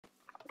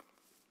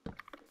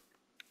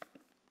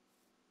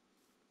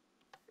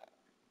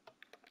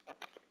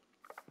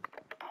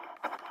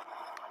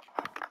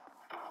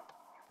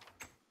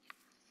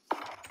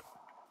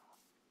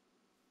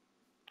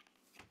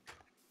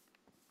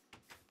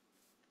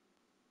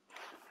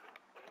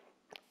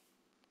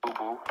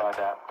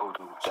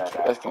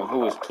Asking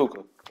who is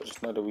Tuka. I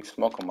just know that we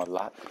smoke him a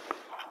lot.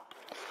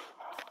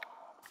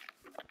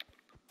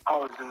 I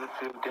was in the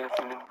field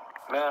dancing,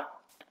 man.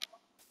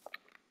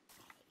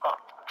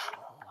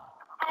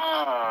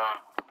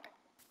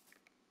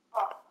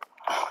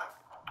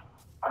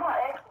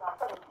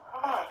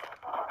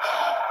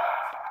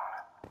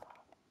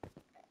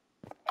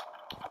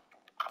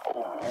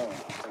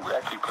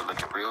 That people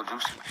looking real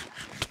juicy.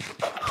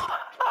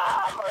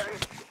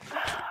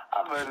 I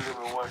murdered him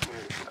in one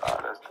hit. Oh,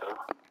 that's tough.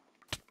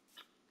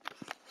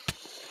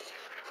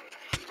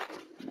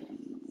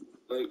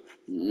 Like,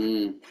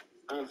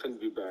 I'm finna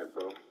be back,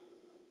 bro.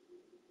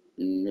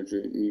 You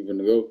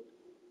finna go?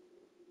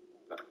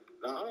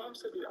 No, I'm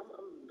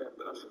back,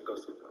 but I'm finna go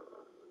sleep.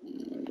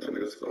 I'm finna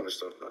go sleep on this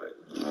stuff, alright?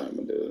 Alright,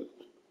 my dude.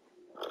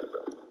 Alright,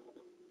 bro.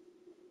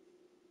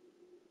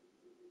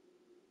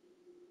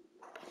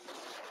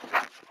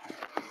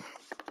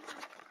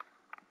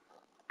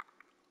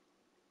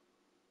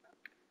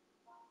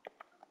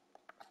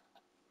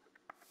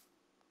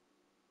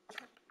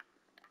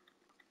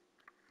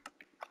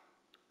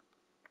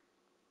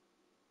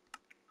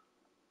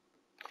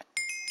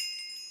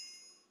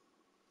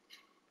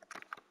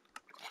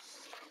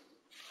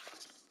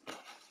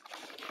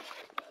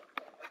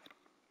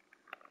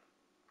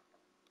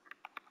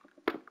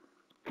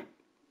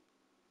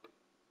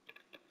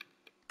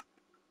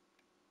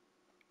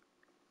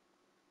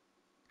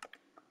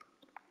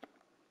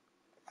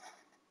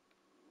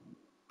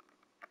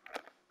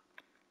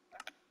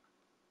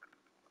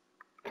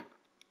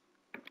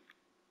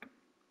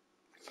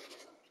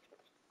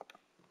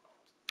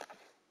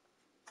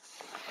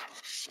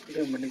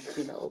 Yeah, my nigga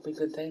finna open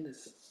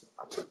containers.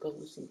 I took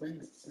over some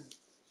bands.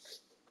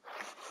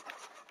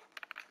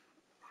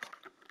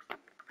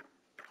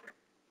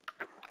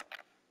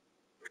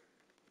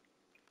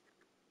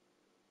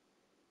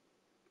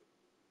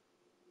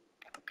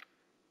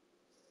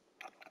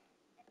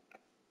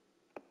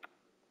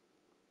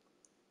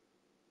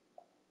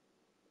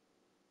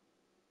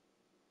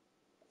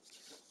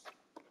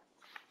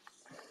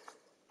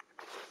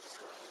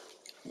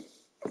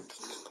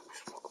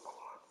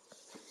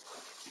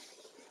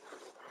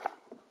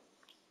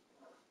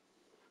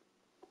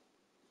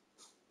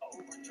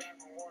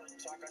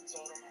 I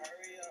told him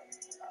hurry up.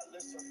 I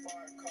lived so far,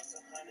 it cost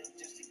 100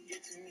 just to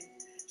get to me.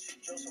 She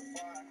drove so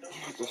far, I know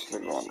This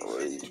nigga on the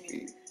rage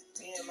beat.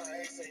 Me and my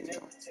ex ain't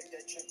never take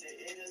that trip to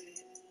Italy.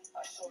 I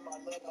show my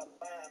love by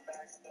buying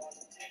back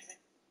 $1,000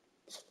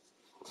 tickets.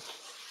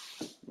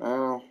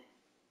 Now,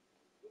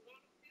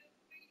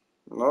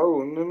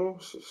 no,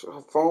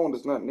 her phone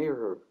is not near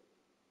her.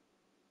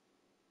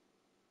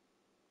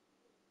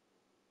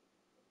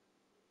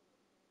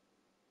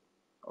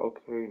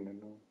 Okay,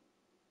 Nunu.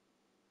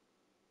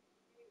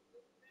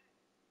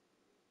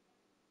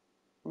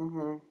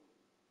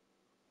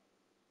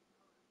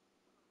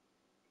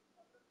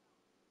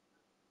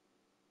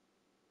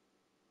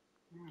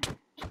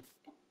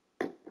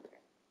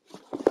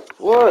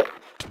 What?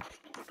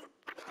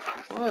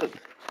 What?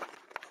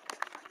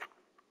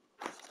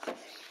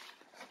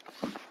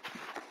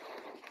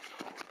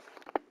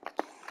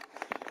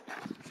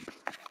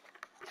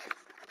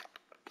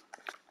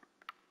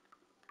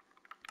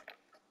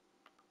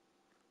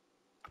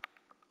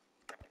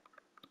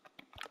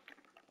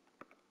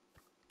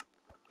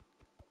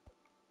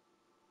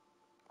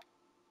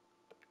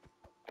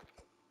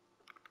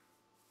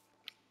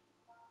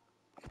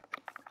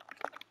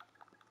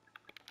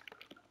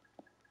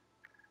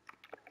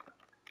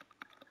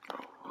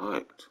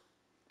 What?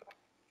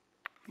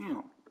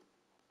 Damn.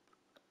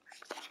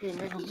 Shit,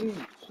 nigga,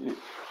 leave. Shit.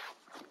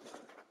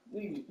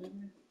 Leave,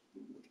 nigga.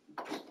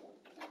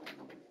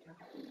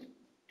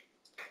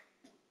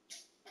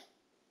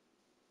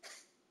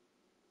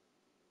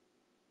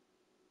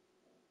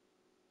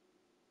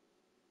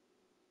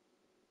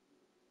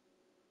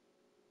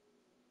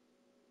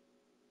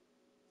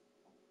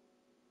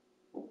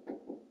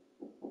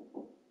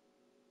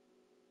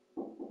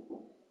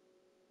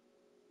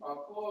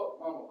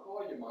 Mama,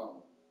 call your mama.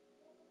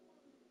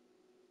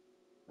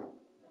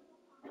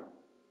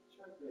 It's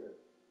right there.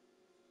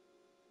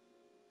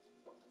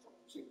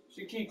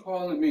 She keep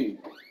calling me.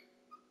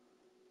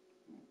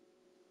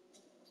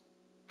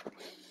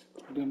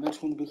 The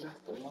next one be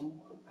left alone.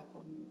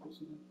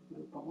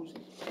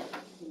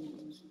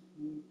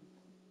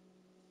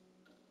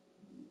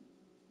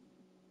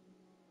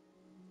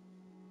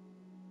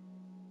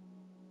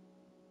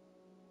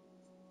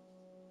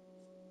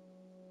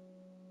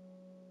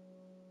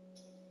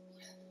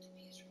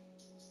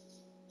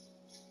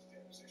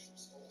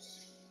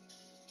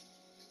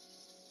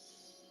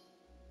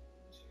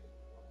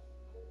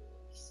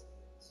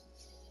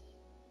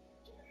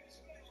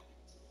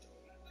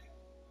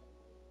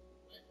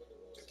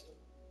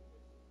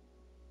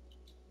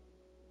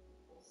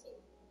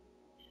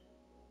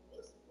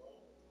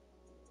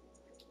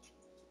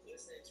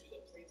 Listening to the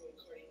Playboy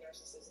Cardi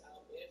Narcissist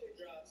album. If it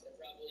drops, and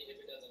probably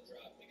if it doesn't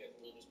drop, because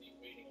we'll just be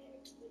waiting on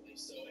it to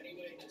release. So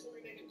anyway, I just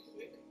want to make a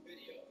quick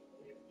video,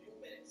 only a few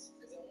minutes,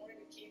 because I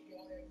wanted to keep you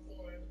all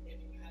informed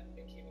if you haven't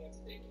been keeping up to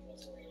date with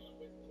what's going on.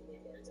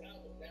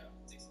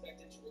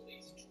 expected to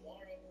release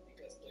tomorrow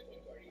because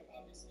Playboi Carti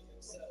obviously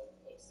himself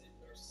hosted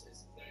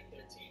Narcissus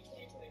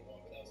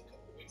 9/13/2021, but that was a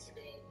couple of weeks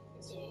ago. And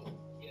so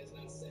he has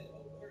not said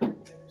a word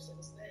ever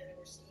since then, and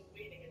we're still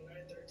waiting, and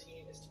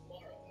 9/13 is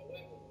tomorrow.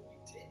 However, what we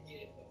did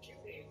get a few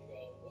days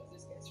ago was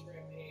this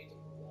Instagram page,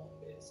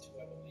 Lumbist, who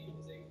I believe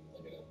is a,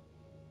 look it up.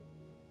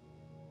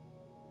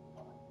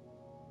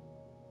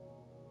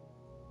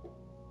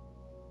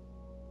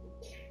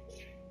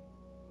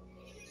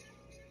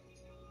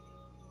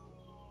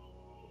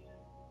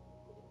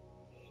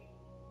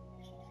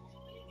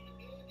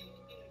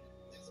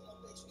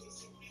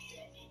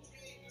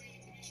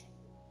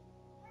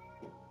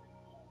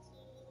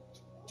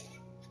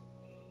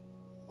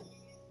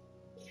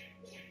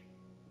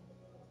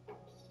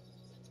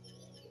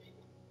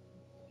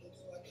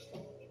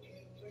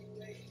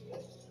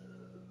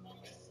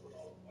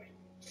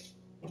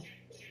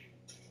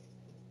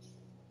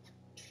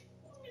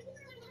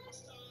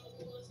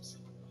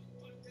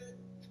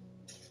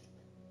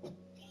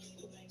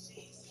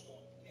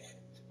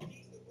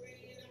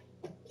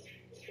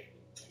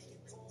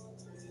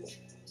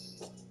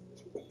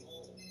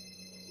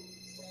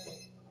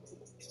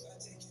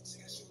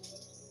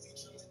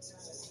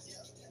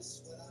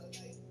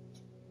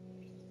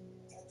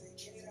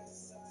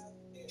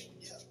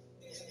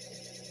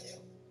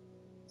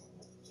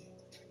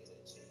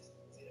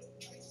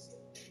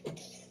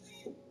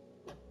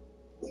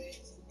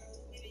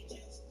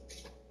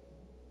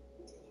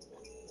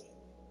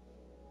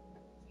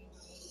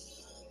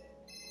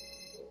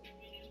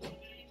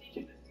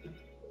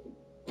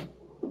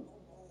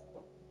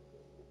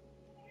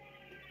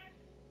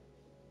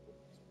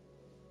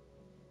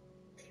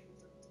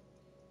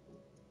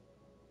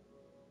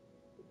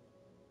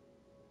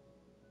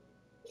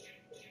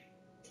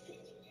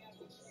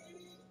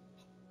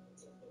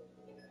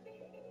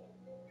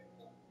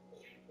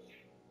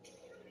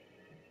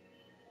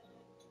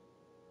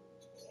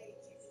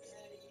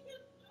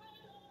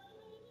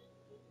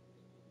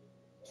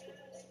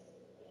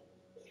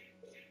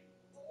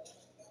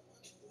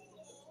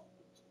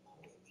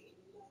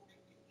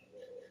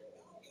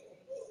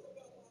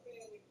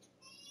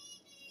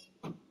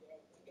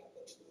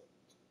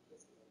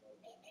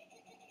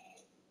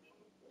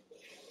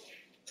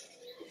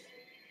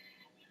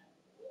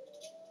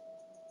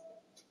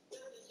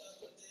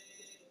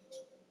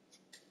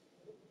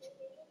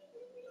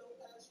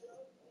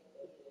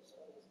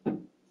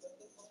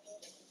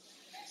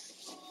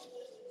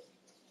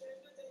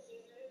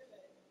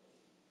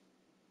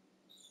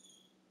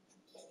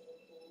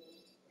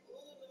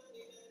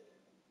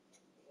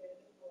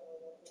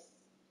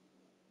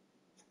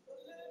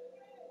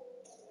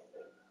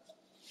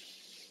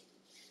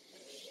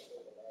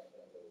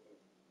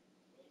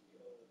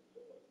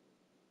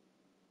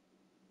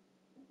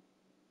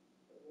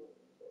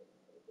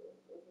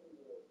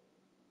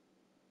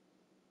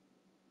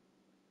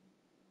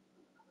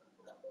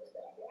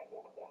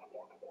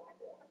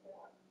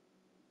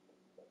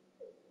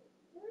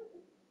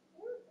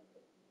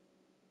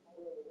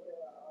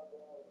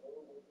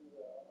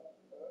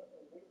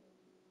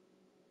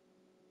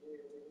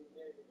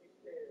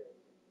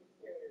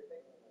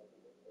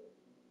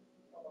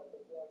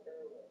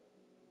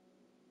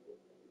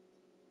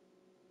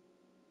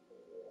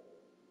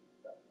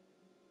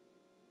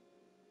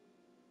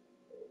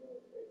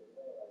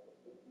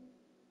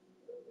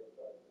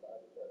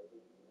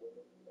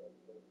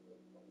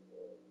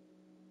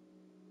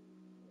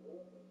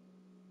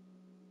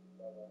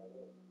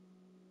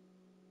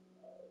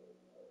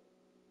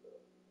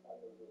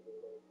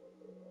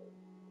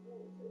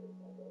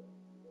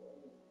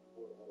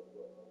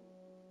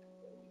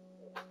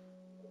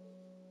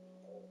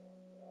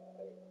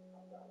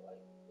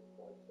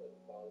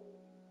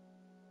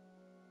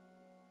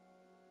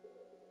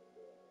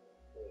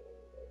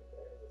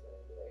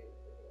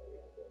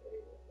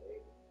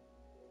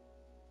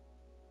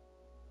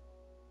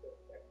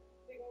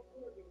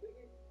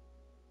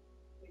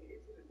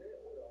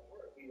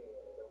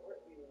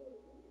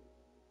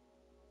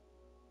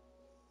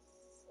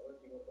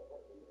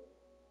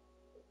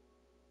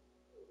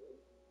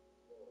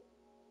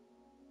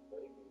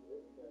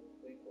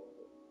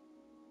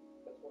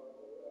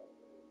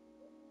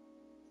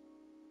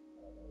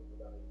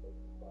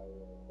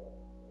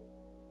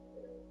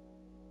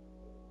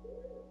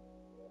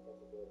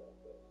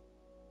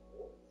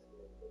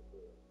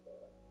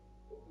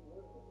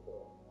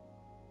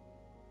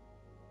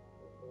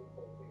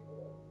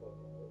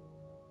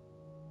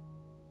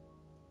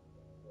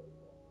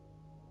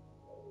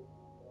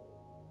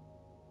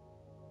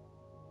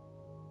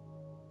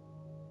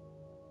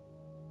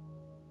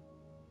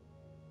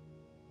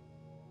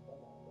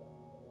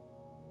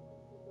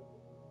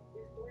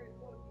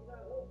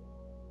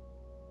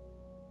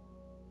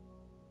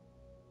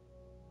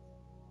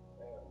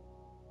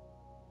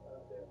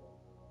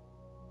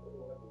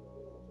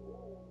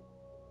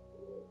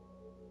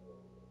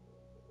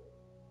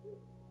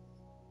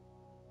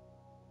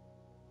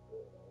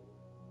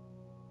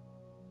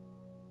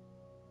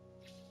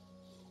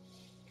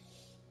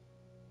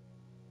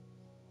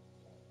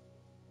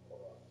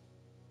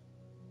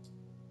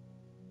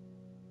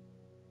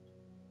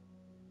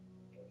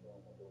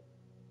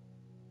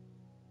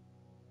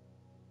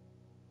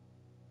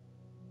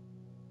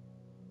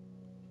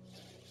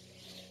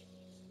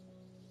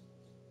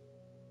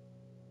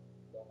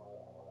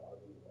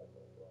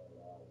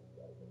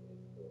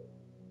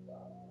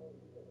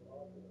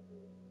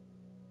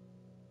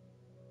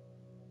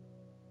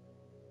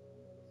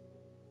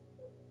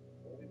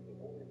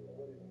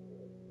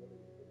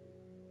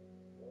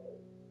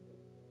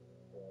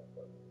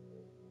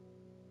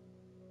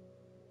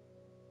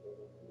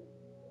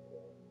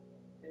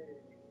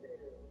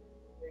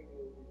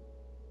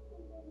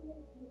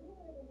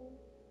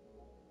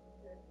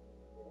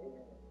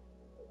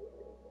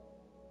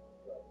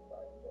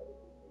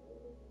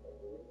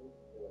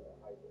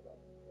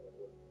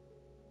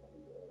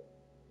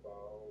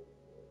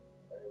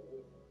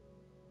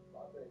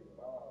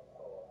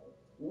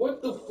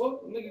 What the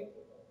fuck, nigga?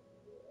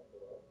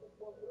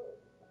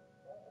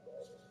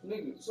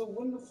 Nigga, so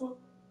when the fuck?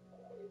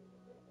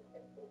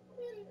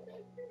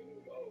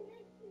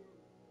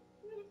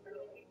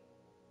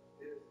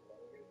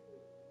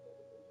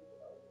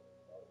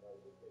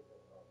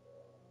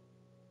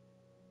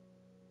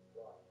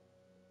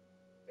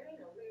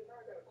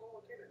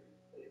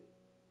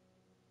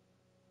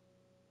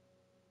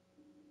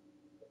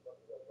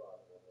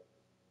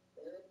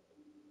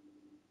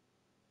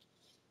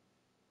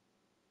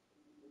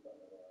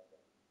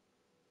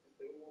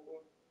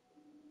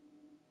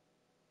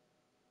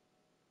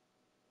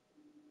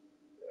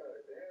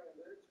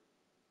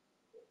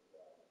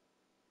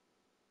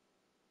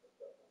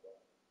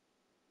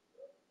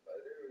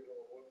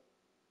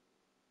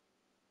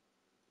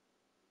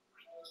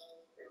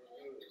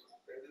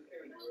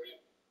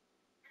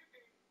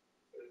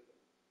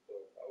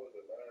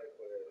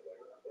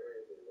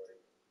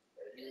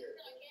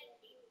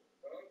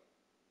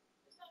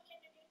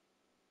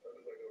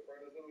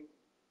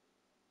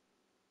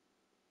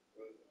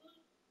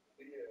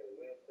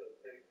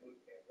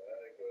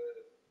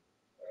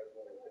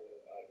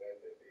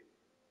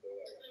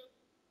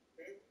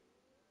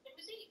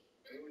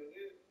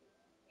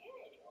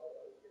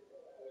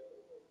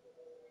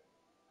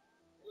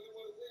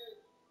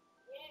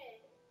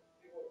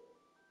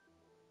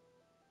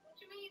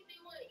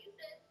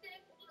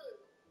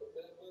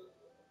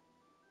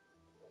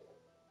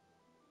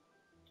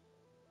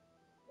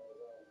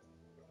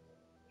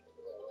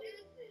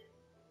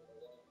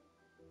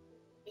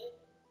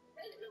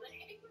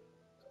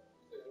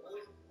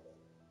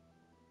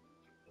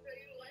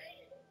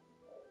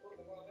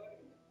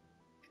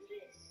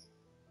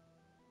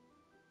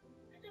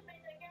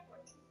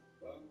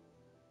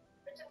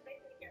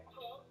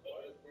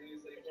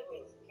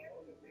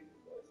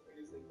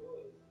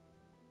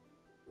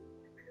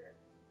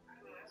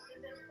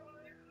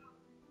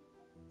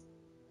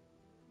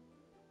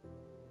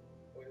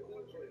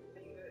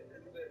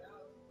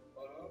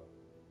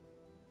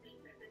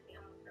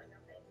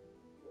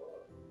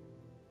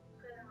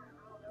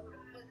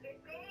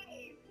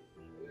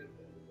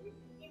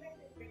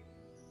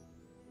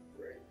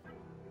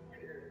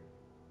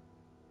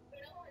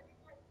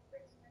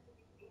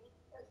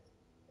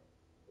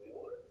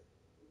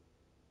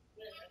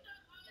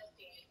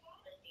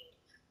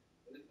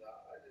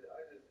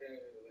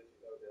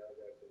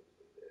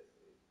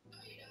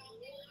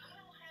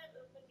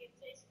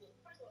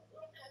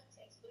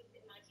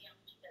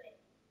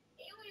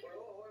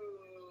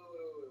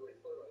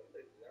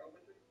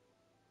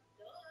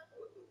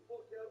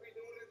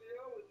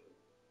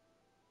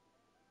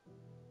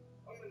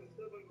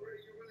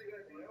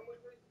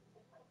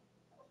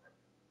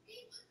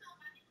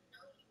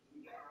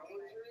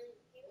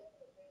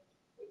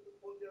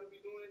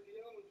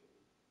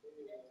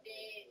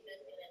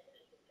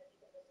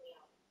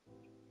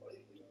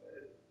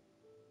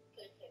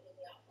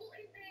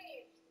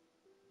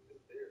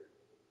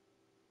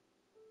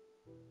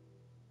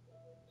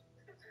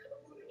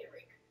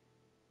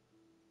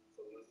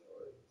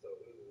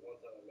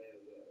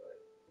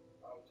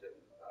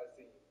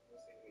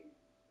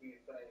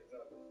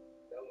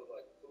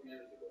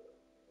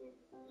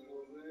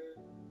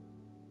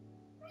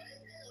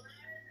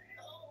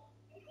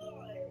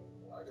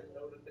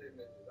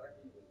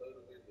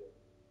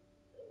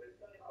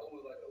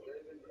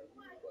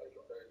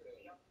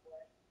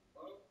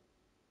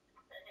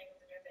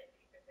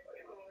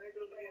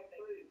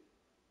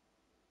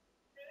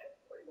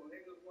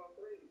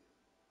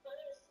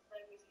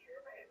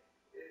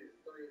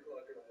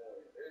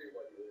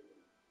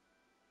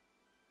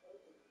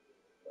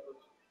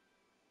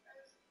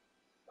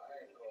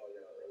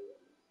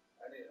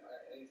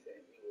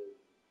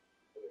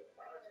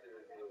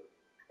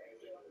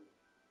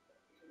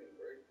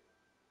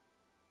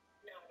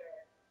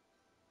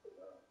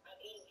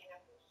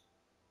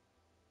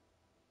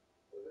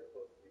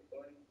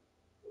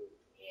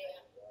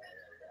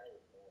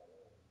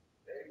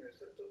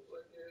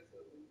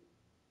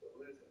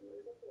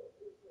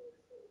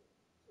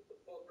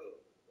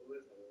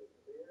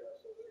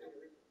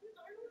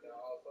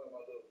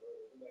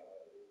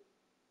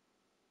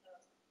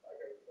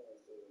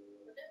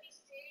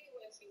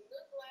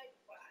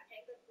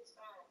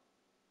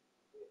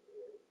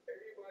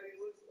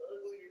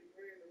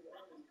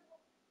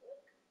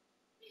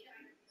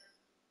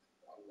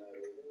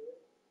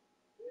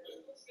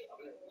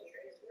 On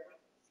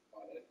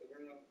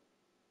Instagram.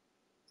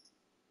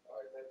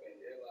 Alright, type in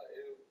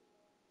L-I-L.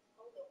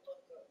 Hold the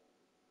fuck up.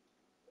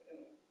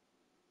 Damn.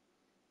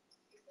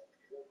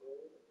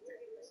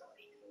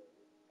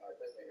 Alright,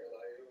 type in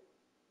L-I-L.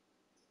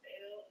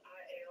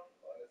 L-I-L.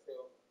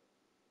 Underscore.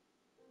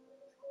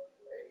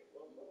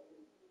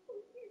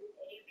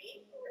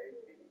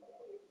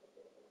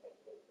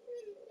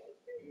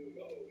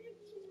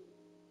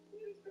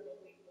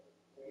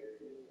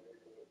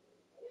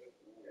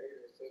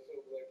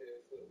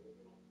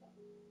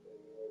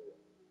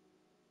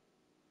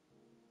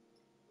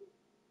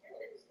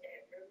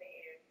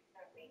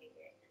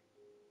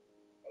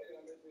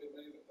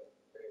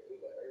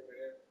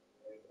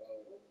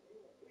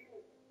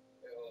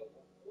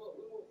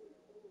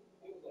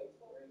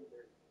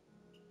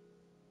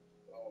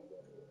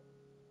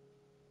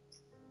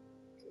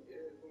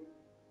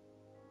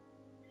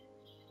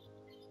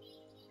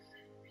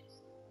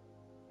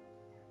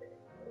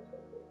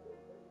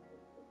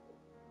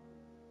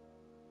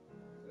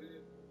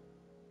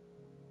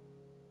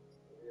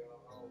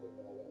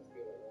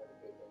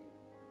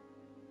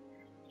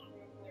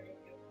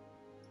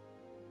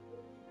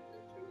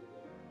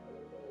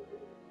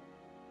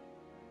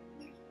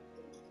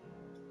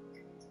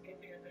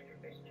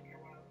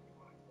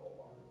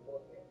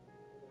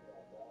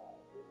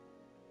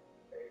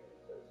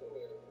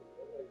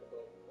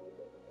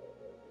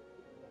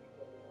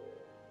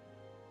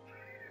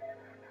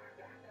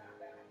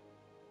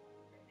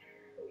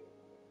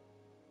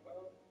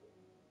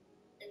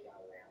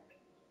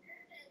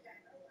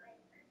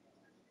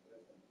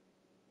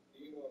 Do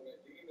you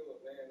know a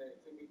man named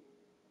Timmy?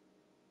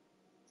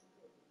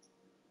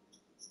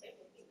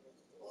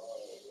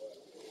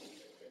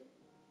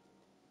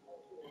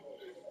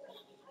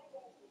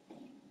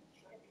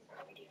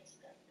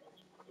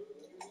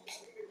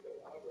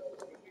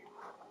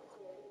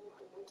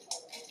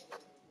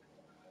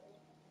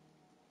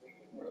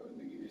 Bro,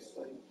 nigga, it's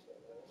like,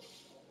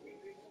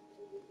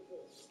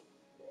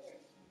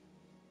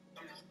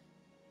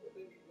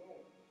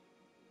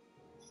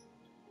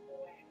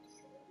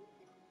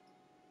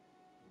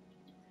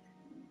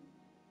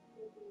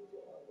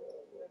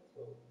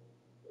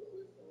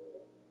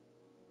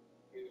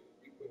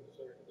 You put a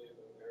certain days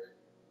on there.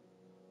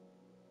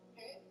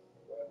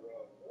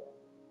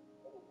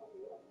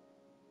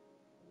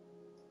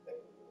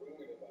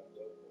 Ruining my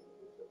joke.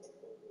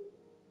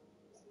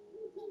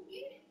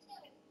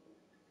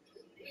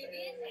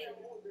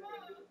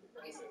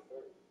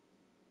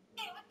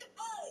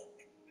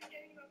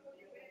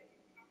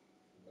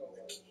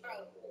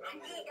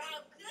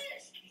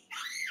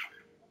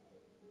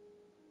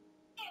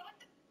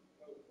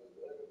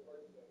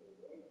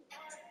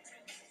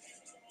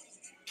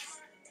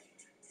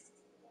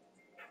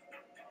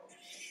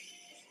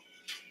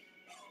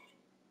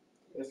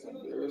 that's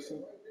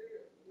embarrassing.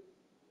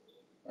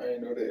 I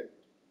didn't know that.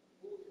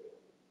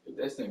 If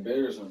that's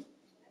embarrassing,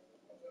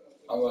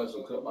 I might as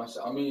well cut my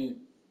shit. I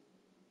mean,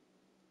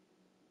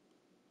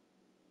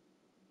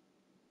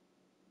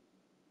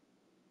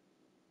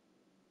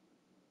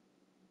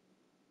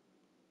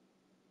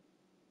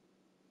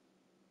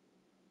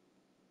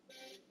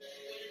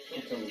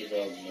 don't tell me this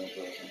album, man,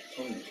 bro.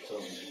 Please tell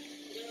me.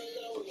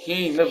 He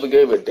ain't never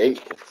gave a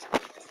date.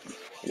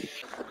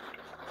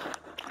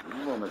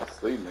 You going to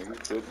sleep,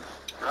 nigga.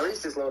 At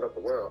least just load up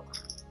the world.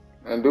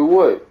 And do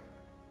what?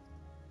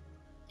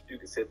 You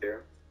can sit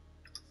there.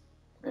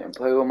 And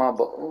play with my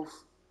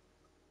balls.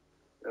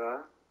 Yeah.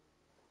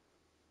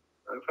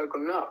 I'm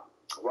fucking up.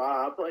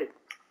 Wow, I play.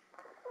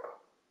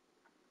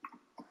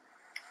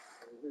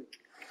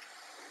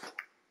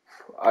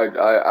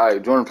 I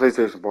joined the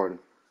PlayStation party.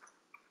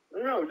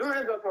 No, do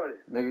an Xbox party.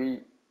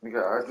 Nigga,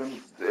 I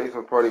joined the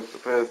Xbox party for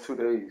the past 2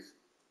 days.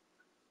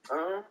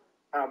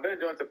 I've been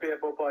doing the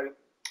PS4 party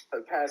for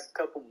the past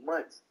couple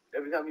months.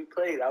 Every time we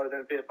played, I was in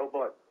the PS4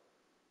 party.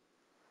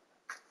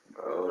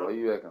 Oh,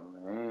 you acting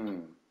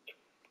lame.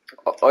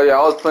 Oh yeah,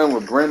 I was playing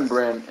with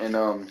Bren,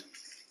 and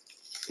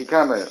he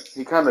kind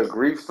of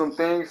griefed some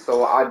things,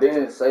 so I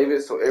didn't save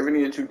it. So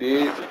everything that you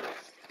did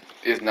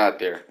is not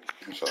there.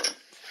 I'm sorry.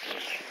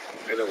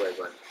 Anyway,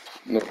 man.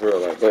 No, for real,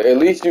 like, but at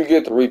least you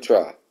get to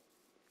retry.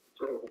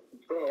 Bro,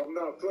 I'm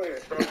not playing,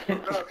 bro.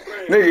 I'm not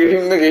playing.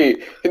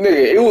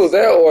 nigga, it was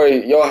that or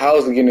your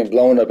house getting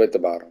blown up at the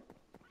bottom.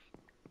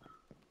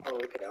 Oh,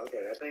 okay.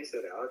 I think so.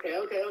 Okay.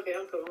 I'm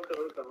cool.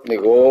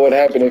 Nigga, what would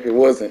happen if it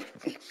wasn't?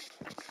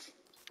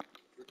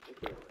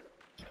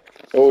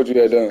 What would you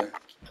have done?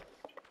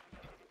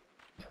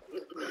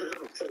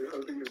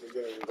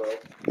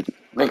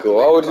 Nigga,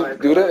 why would you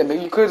do that?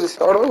 Nigga, you could just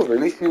start over. At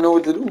least you know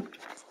what to do.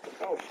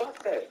 Oh,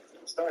 fuck that.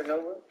 Starting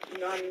over. You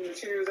know how many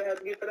materials I have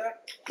to get for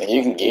that? And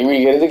you can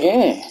get it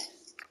again.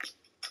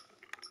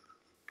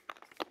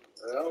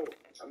 No,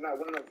 I'm not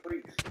one of them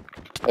freaks.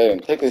 Hey, then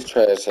take this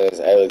trash ass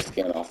Alex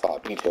skin off. I'll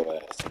beat your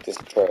ass. Take this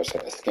trash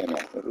ass skin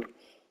off.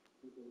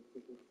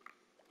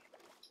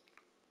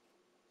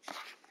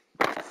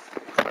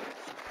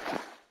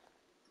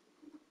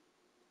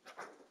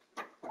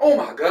 Oh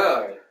my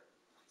god.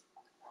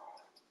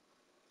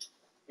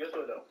 Guess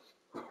what though?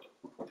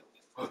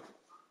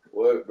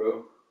 What,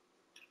 bro?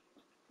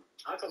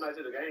 I come back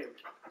to the game.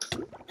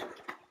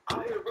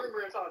 I hear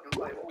Brim talking. I'm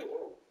like,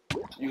 oh.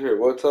 You hear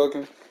what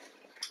talking?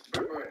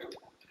 Brim.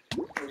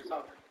 Who's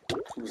talking?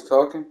 Who's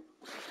talking?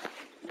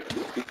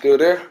 You still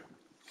there?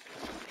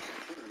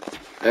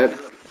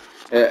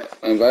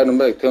 Invite him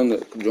back. Tell him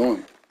to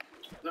join.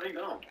 No, he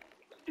gone.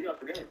 He got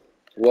the game.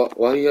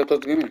 Why he have to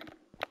the game? Yeah,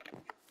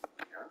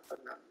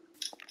 fucking up.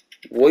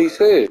 What he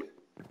said?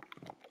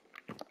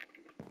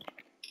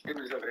 He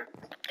was over there.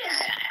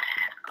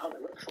 I don't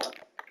know what the fuck.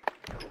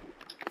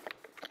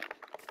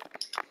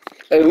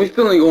 Hey, we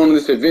still ain't going on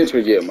this adventure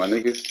yet, my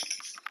nigga.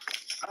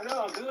 I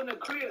know, I'm building a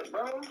crib,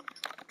 bro.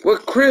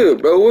 What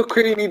crib, bro? What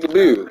crib you need to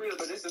build? Crib,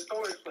 but it's a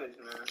storage place,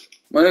 man.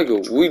 My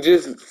nigga, we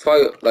just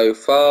fight like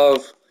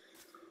 5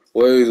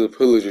 ways of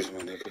pillagers, my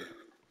nigga.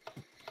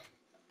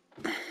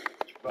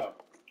 Bro,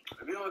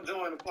 if you don't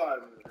join the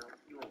party, man,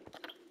 you don't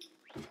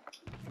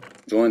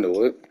Join the what?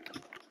 join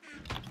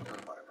the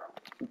party, bro.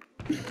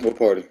 What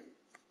party?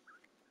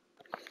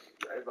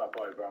 Yeah, it's my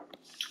party, bro.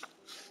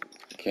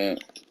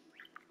 Can't.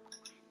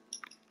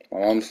 My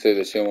mom said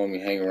that she don't want me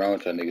hanging around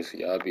with y'all niggas, so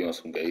y'all be on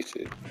some gay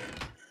shit.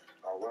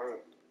 Oh, word.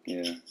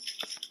 Yeah.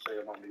 Say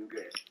your mama, you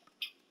gay.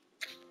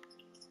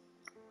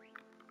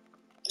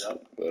 Yep.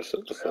 Bro,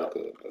 shut the fuck up,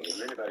 bro.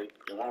 If anybody,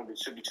 your mama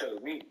should be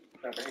telling me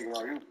not to hang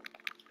around you.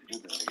 You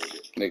been gay.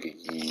 Nigga,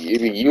 it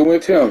be you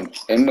with him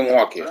in the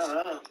market.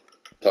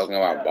 Talking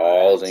about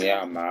balls and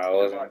y'all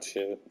mouths and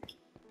shit.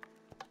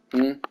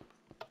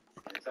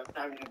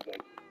 Sometimes you gay.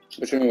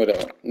 What you mean with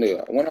that?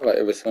 Nigga, when have I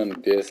ever seen a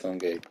dead son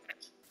gay?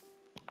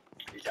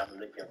 You try to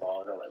lick your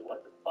balls. I'm like,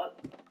 what the fuck?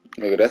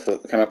 Nigga, that's a,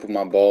 can I put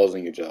my balls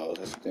in your jaws?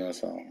 That's the damn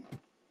song.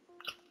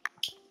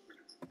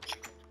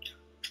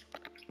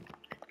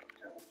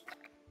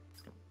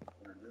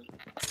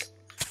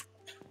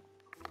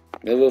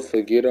 Never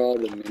forget all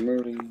the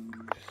memories.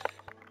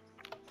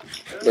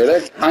 Bro,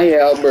 that Kanye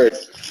album,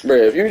 bro,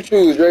 if you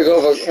choose Drake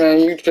over, man,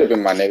 you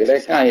tripping, my nigga.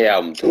 That Kanye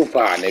album too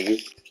far, nigga.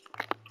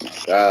 My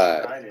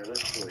God. I ain't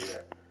listen to it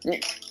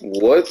yet.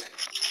 What?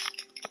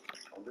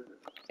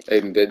 Hey,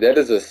 that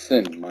is a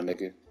sin, my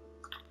nigga.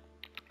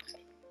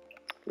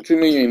 What you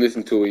mean you ain't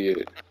listened to it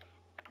yet?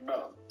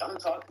 Bro, don't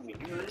talk to me.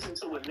 You listen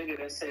to a nigga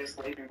that says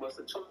slavery was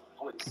a choice.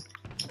 What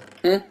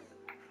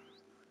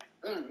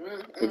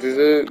you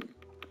said?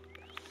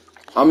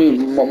 I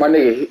mean, my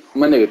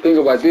nigga, think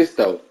about this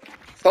though.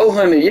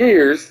 400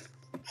 years,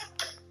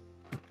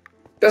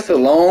 that's a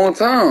long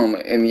time,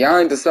 and y'all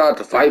ain't decide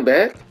to fight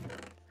back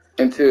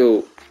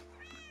until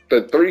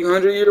the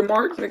 300-year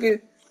mark,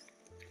 nigga.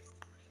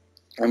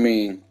 I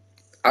mean,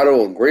 I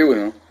don't agree with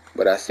him,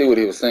 but I see what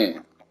he was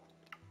saying.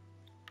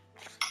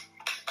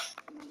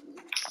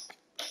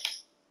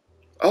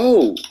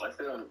 Oh.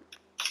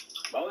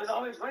 Bro, it's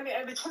always raining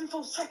every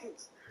 24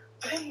 seconds.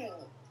 Damn.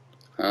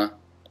 Huh?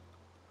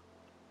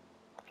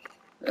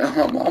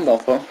 I'm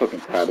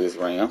fucking tired of this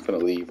rain. I'm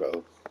finna leave,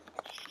 bro.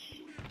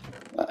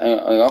 I'm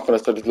finna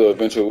start this little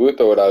adventure. We'll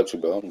throw it out you,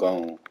 bro. I'm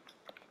gone.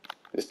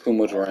 It's too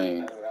much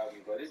rain.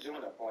 Just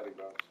join the party,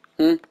 bro.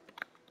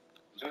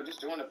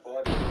 Just join the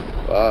party.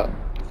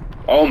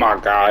 Oh my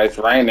God, it's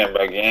raining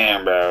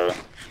again, bro.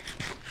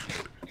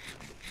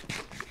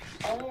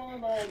 Oh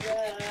my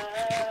God.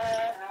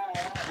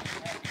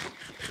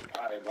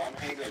 Alright, bro, I'm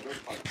hanging up.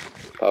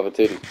 Papa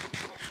Titty.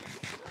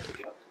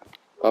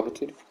 Papa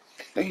Titty?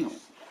 Damn.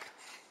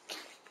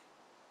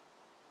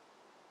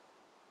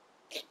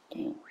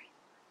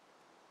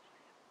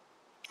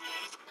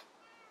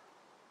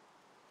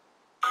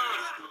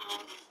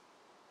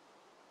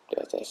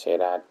 That's that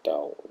shit I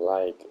don't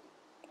like.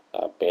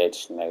 A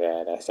bitch,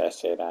 nigga. That's that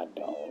shit I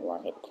don't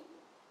like.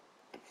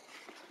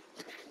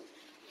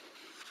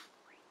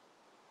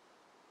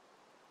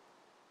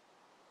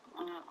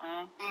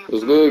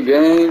 What's good,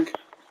 gang?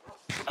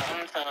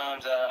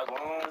 Sometimes I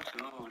want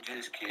to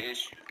just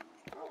kiss you.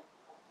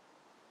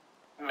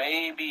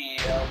 Maybe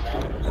I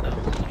want to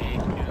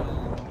make you.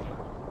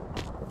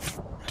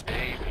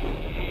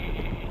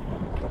 Baby.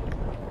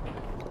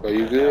 Are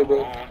you good,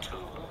 bro?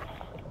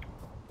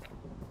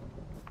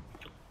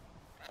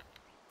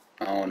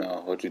 I don't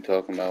know what you're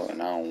talking about,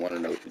 and I don't want to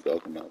know what you're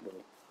talking about, bro.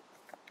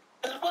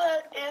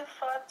 What if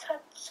I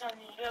touch on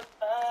your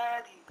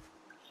body?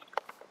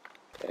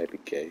 That'd be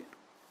gay.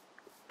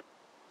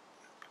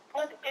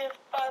 What if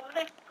I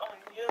lick on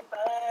your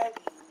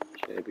body?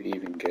 That'd be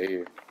even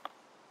gayer.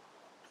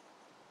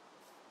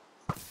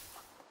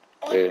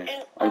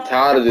 Yeah. I'm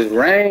tired of this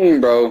rain,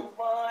 bro.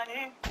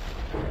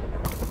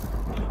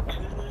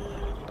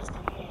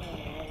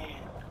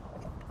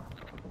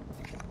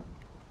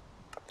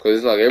 Cause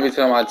it's like every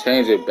time I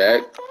change it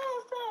back,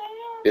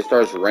 it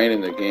starts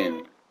raining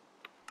again.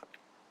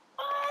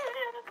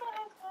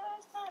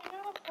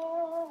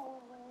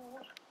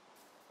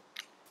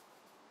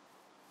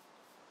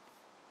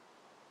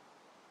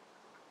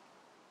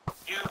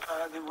 You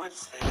probably would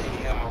say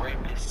I'm a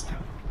rapist.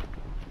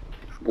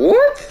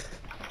 What?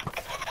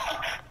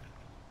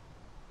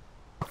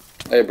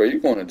 Hey, bro, you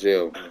going to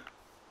jail, bro.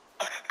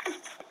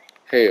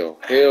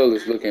 Hell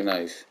is looking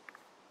nice.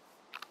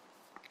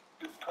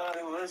 You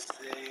probably would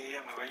say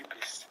I'm a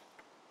rapist.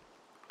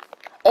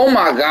 Oh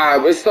my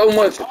god, it's so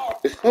much.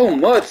 It's so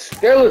much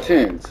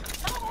skeletons.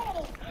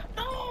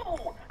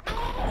 No!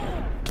 No!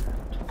 No!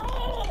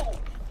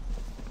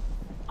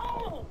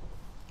 No!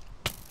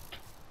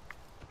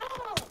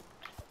 No!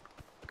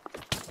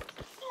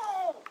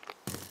 No!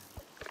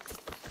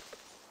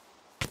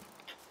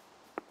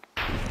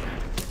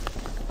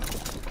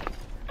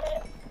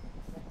 No!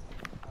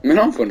 Man,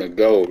 I'm finna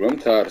go, bro. I'm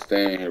tired of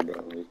staying here,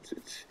 bro.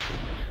 It's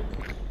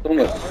so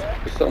much.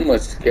 It's so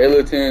much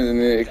skeletons, and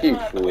then it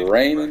keeps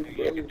raining,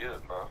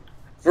 bro.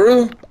 For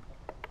real?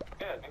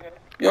 Yeah, nigga.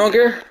 You don't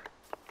care?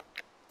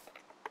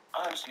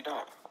 I honestly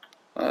don't.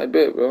 I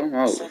bet, bro. I'm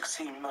out.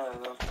 Sexy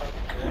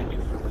motherfucker, you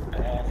the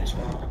baddest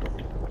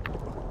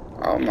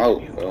one. I'm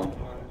out, bro.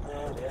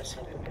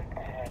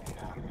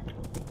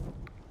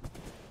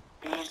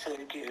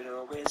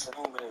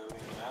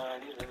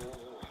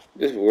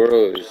 This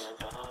world is.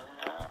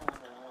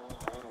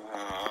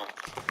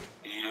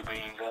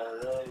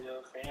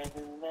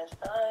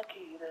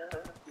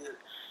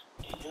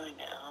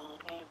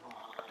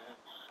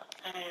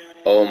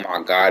 Oh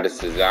my god,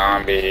 it's a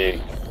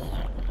zombie.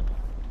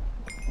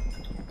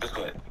 Let's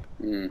go ahead.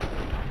 Mm.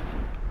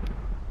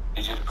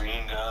 You just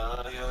bring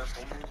all your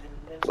friends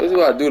and What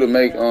do I do to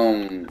make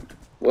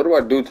What do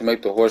I do to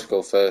make the horse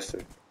go faster?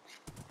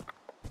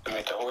 to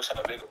make the horse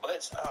have bigger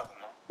butts? I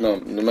don't know.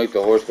 No, to make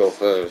the horse go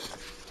fast.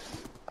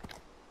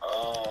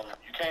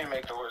 You can't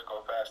make the horse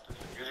go faster.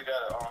 You just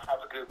gotta have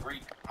a good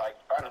breed. Like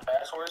find a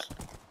fast horse,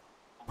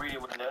 breed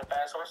it with another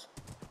fast horse,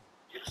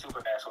 get a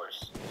super fast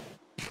horse.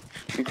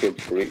 You could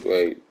breed.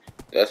 Wait,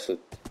 that's a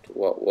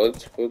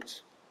what's? You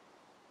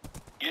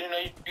didn't know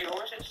you could breed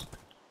horses?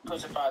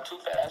 Because if I find two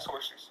fast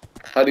horses,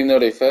 How do you know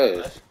they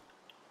fast?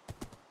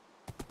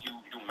 you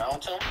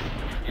mount them,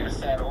 you get a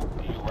saddle,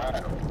 and you ride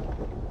them.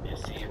 And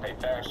see if they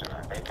fast or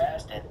not. If they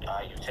fast, then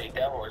you take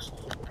that horse,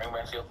 bring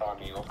back to your farm,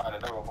 and you go find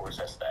another horse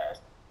that's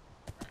fast.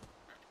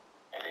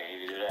 And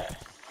then you do that.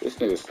 This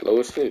nigga slow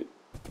as shit.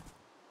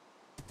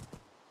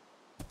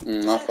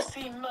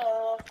 Sexy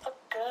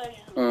motherfucker,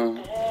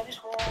 you that is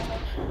wrong.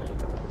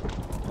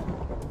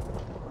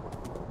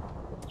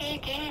 He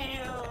gave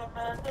you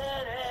my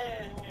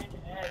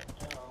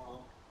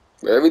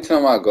Every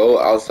time I go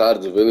outside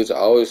of the village, I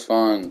always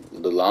find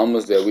the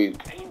llamas that we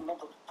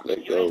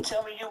let You go. didn't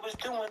tell me you was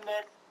doing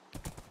that.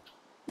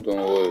 Doing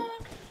what?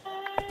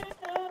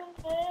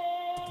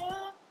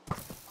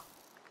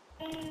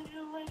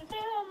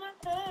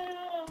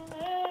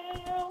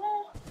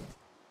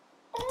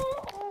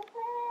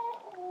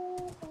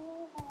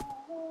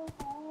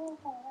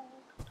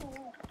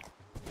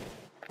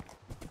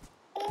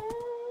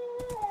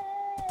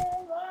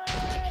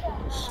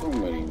 So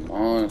many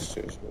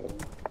monsters, bro.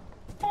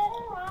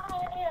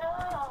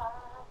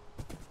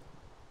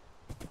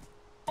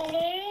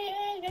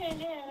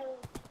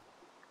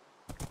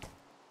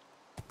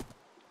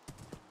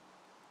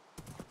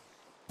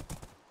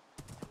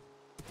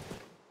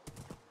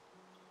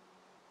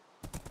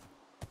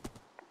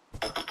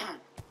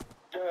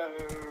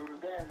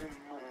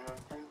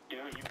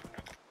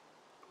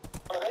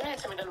 Oh, they didn't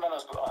tell me nothing about no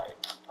school.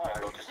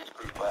 Alright, go. This is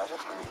pretty class. You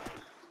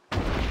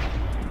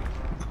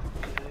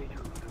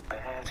the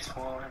baddest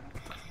one.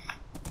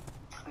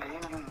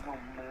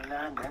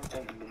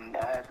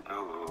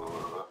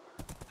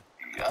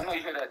 I know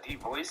you hear that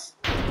deep voice.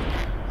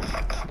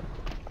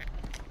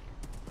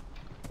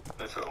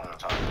 Let's go one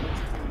time.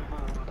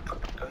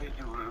 You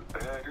the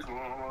baddest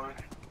one.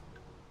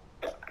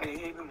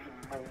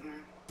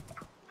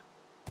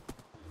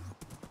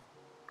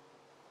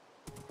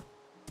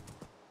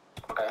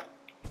 Okay.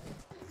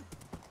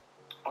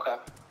 Okay.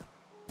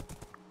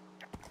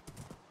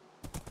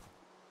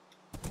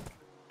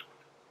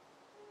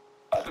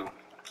 I do.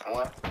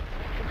 One,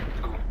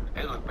 two.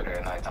 It look better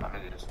at nighttime.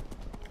 It is.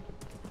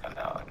 And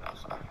now I know,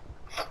 son.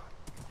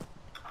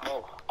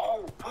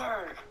 Oh,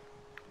 bird.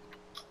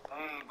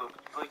 Dang, but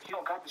you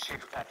don't got the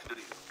shaker pack, do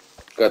you?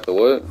 Got the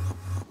what?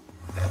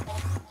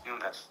 You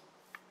don't got.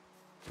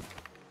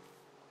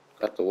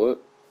 Got the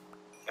what?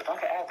 If I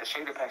could add the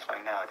shader packs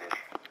right now, then.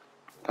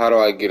 How do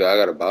I get it? I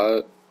gotta buy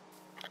it.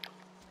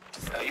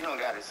 No, you don't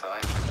got it, so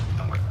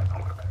don't worry about it.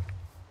 Don't worry about it.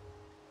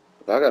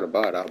 If I gotta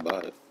buy it, I'll buy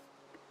it.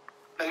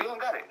 No, you don't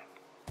got it.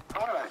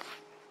 Don't worry about it.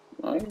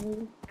 I ain't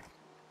know.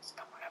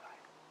 Don't worry about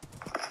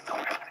it. Don't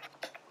worry about it.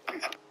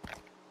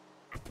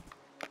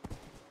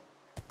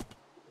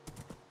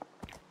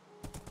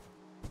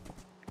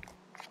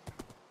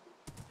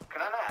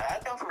 Can I not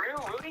add them for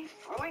real? Really?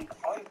 Really?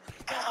 Oh,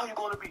 that's how you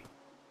gonna be.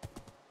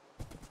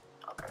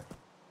 Okay.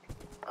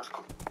 That's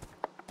cool.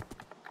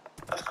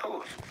 That's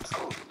cool. That's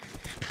cool.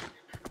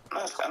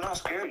 I'm not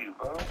scared of you,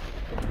 bro.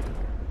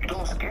 You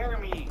don't scare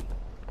me.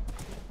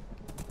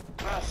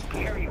 I'm not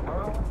scary,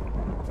 bro.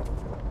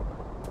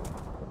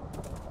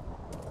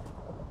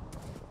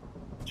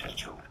 Just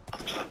chill.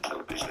 Shut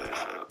your bitch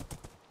ass up.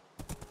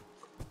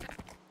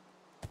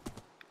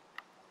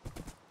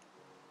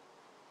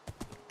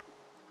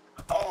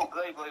 Oh,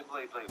 Blade.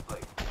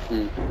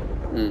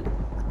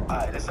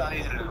 Alright, that's not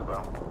easy to do,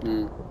 bro.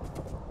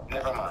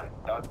 Never mind.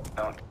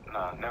 Don't,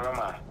 nah, never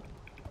mind.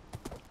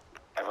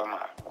 Never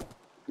mind.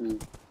 Mm.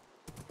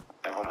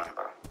 Never mind,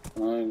 bro.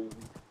 Alright.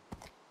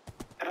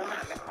 Never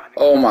mind.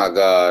 Oh my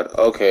God.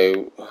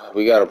 Okay,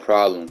 we got a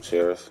problem,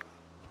 Sheriff.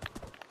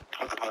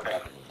 What the fuck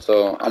happened?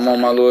 So I'm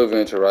on my little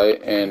adventure,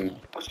 right? And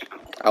What you do?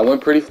 I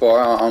went pretty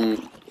far.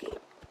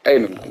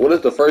 Aiden, what is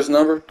the first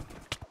number?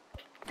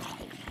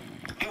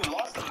 You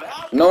lost the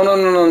map? No.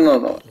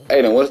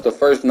 Aiden, what's the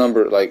first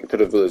number like to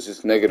the village?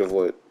 It's negative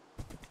what?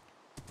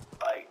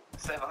 Like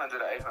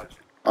 700 or 800.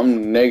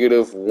 I'm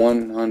negative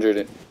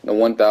 100, no,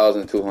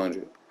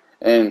 1,200.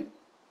 And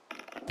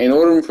in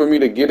order for me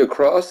to get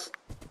across,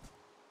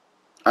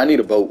 I need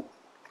a boat.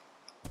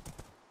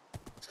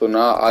 So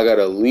now I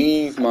gotta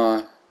leave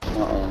my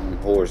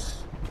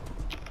horse.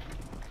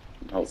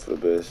 Hope for the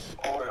best.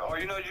 Or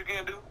you know what you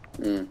can do?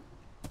 Mm.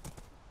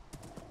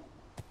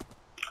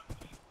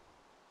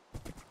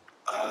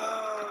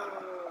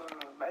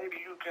 Maybe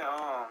you can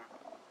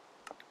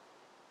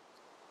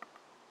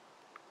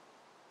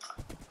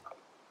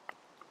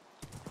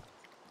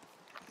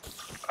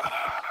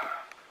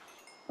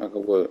I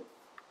could what?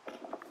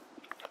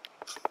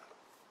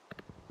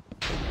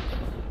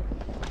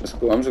 It's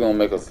cool. I'm just gonna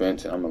make a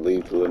fence and I'm gonna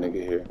leave the little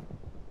nigga here.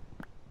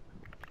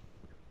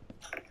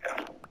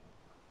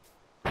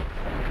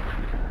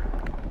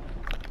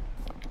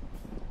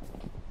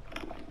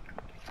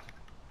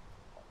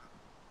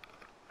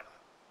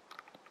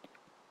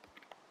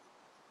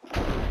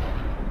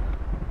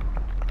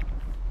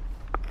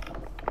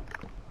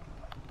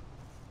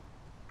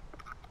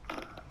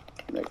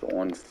 Make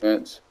one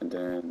fence and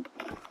then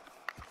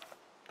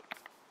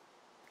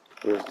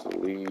where's the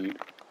lead?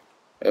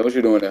 Hey, what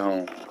you doing at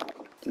home?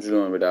 What you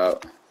doing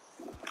without?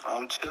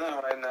 I'm chilling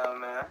right now,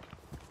 man.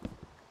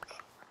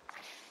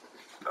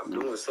 I'm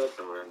doing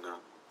something right now.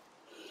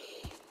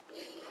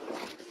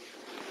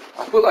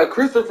 I feel like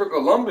Christopher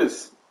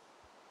Columbus.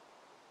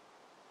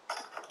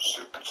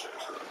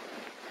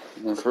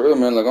 For real,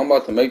 man. Like I'm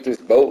about to make this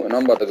boat and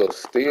I'm about to go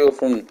steal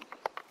from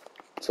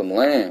some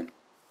land.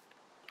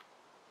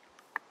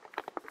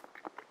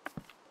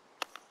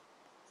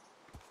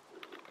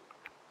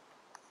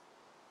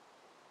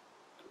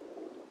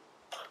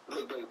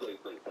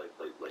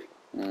 Blake.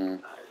 Mm.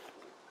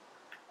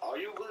 Are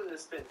you willing to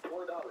spend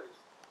 $4?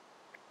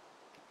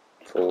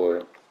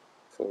 For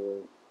For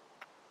real?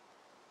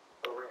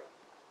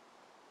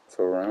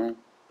 a round?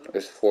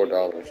 It's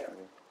 $4.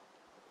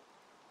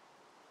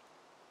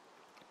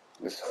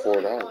 It's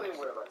 $4. Don't even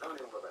worry about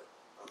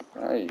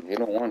it. Hey, you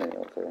don't want it,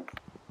 okay?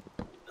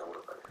 Don't worry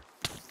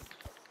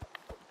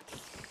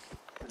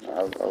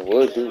about it. I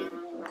would do.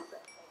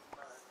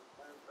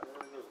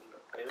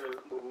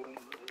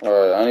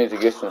 Alright, I need to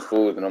get some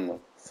food and I'm gonna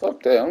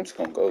fuck that. I'm just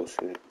gonna go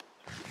shit.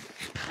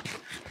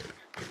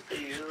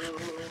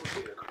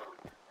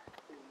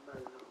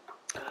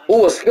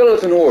 Ooh, a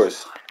skeleton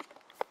horse.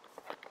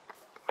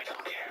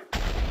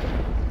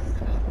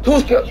 Two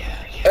skeleton.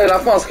 Hey, I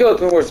found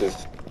skeleton horses.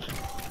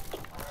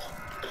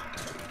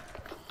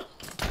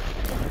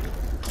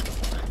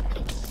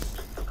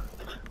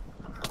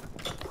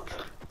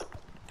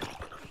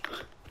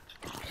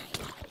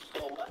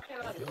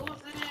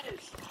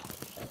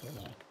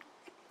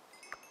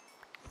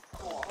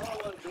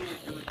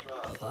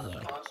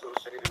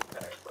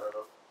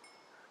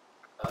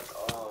 That's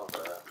all,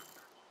 bro.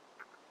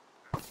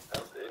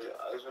 That's it.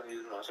 I just want to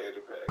use my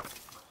shader pack.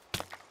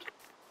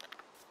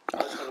 I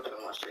just want to put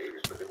on my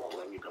shaders, but they won't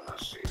let me put on my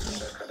shaders.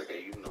 That's kind of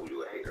gay. You know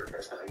you a hater.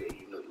 That's kind of gay.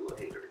 You know you a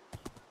hater.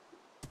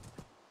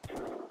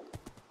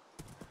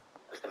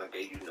 That's kind of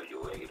gay. You know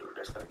you a hater.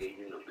 That's kind of gay.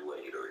 You know you a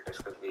hater. That's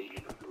kind of gay.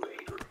 You know you a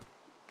hater.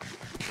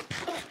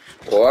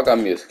 Well, I got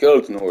me a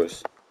skeleton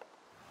horse.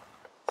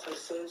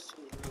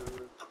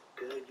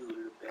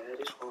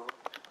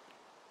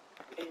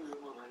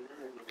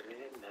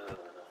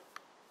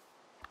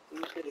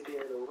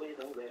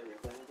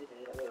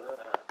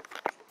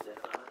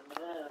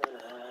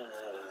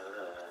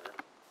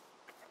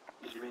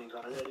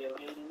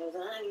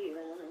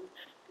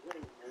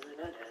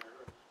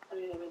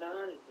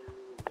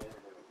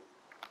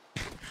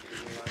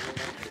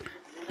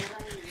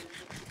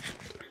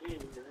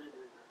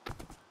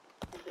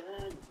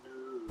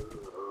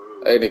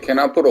 Hey, can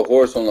I put a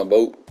horse on the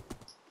boat?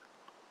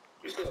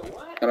 You said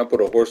what? Can I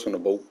put a horse on the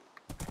boat?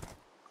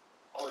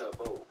 On a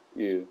boat?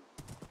 Yeah. You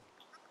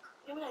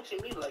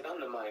actually mean like I'm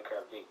the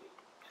Minecraft nigga.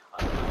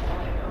 I'm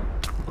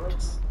not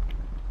Brooks.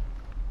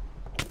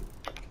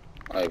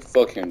 Alright,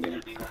 fuck him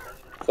then.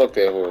 Fuck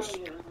that horse.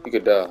 He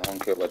could die. I don't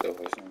care about that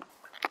horse.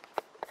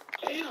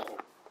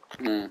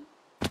 Damn.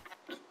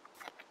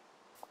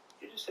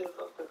 You just said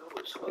fuck that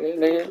horse. Fuck Yeah,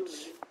 nigga.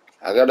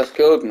 I got a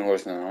skeleton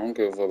horse now. I don't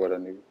give a fuck about that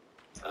nigga.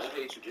 I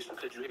hate you just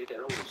because you hate that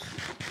horse.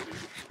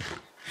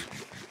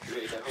 You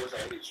hate that horse, I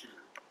hate you.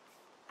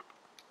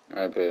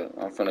 Alright, bet.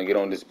 I'm finna get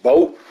on this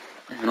boat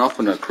and I'm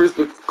finna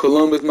Christopher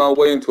Columbus my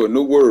way into a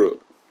new world.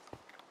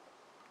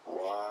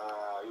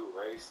 Wow, you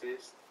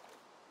racist.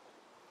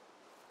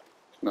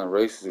 It's not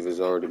racist if it's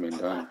already been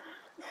done.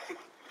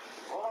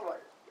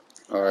 Alright.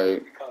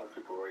 Alright. You call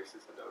people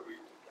racist for no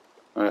reason.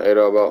 Alright, ate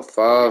about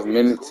 5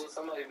 minutes.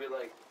 Somebody be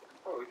like,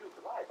 bro, you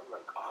black. I'm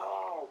like,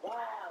 oh,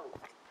 wow.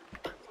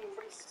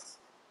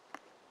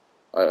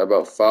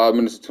 about 5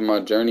 minutes into my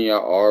journey, I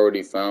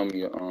already found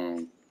me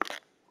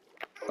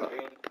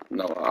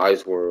no, an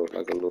ice world,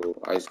 like a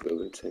little ice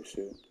village type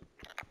shit.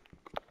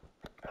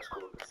 That's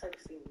cool.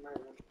 Sexy man,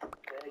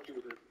 yeah,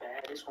 you the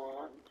baddest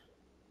one.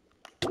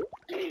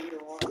 Do you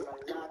want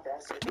my love?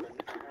 That's it, but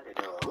I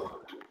don't know.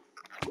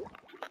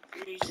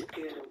 You should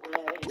get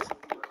away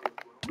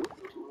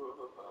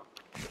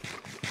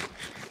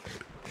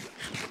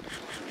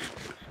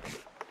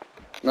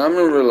Now I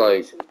remember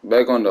like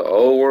back on the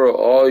old world,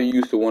 all you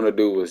used to want to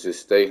do was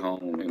just stay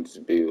home and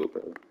just build,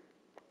 bro.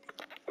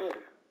 Yeah.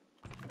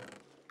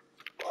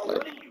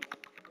 Like,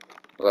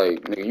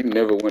 like nigga, you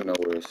never went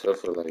nowhere except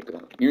for like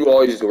that. You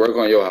always used to work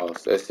on your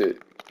house. That's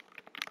it.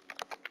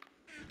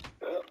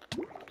 Yeah.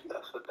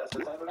 That's the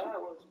type of guy I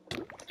was.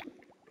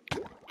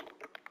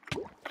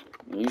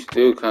 And you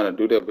still kind of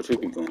do that, but you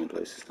be going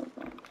places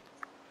sometimes.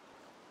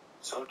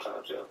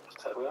 Sometimes, yeah. That's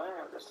the type of guy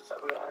I am. That's the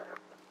type of guy I am.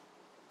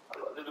 I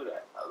love to do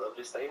that. I love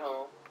to stay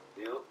home,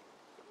 build.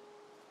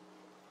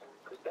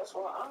 Cause that's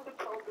why I'm the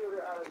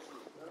co-builder out of the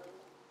group, man.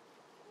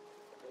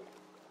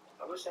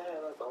 I wish I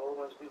had like a whole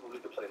bunch of people we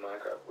could play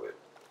Minecraft with.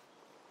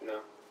 You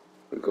know?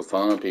 We could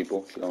find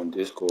people on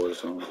Discord or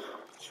something.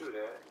 True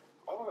that.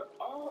 Or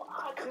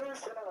I could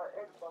set out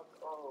an Xbox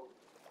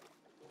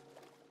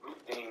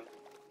group thing.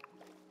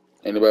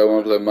 Anybody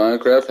want to play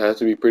Minecraft? Has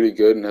to be pretty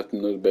good and have to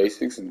know the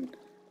basics. And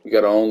we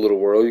got our own little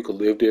world. You could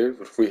live there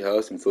with free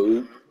house and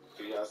food.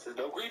 Free house says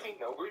no griefing,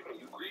 no griefing.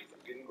 You grief,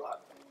 you're getting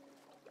blocked.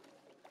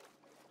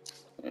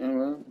 Yeah,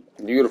 man.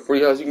 You get a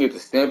free house, you can get the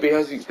Stampy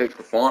house, you can take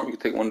the farm, you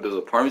can take one of those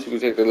apartments, you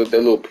can take that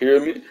little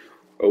pyramid,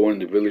 or one of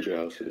the villager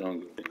houses. I don't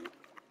give a damn.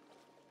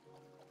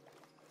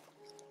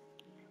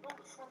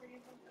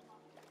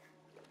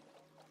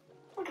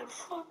 What the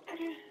fuck,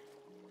 nigga?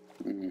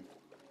 Mm-hmm.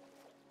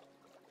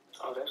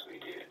 Oh, that's what he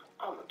did.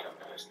 I'm a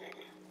dumbass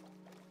nigga.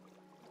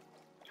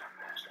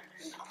 Dumbass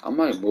nigga. I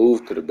might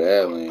move to the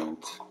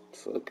Badlands.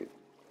 Fuck it.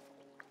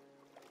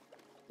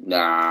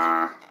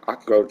 Nah, I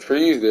could grow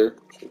trees there.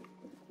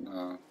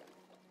 Nah.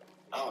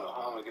 I don't know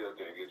how I'm gonna get up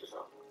there and get this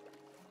off.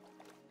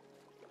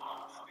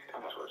 Oh, fuck it.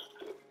 I'm not supposed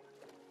to do it.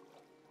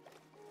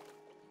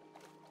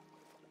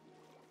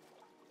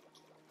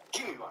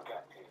 Give me my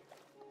goddamn.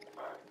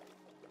 Alright.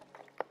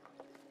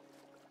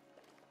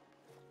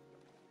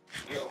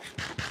 Yo.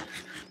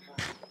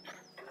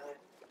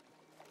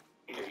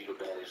 You know you the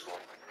baddest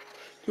one.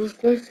 You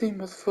sexy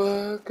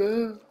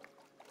motherfucker.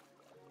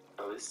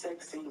 Oh, it's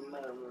sexy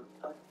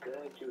motherfucker.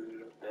 You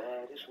the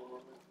baddest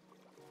one.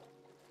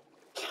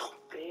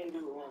 Baby,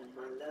 you want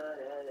my love,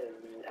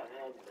 I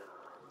know.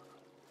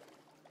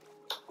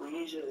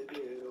 We should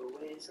get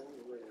away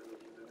somewhere.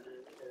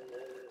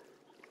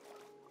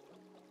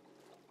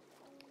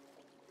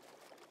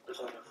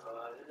 Trying to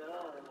fall in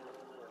love.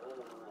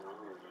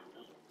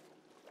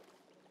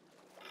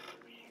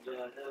 We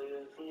gotta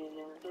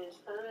feel this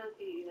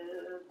lucky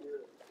love you.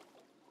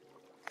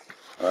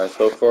 Alright,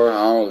 so far I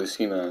don't really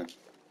see none.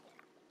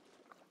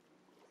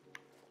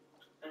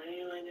 I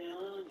ain't like the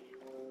only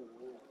one.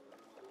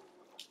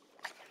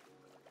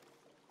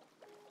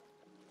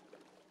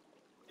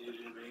 Did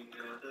you bring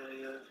out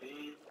your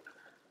feet?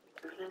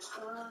 This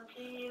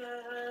funky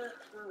love.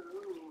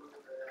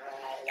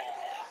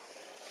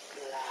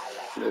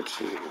 Let's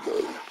see, bro.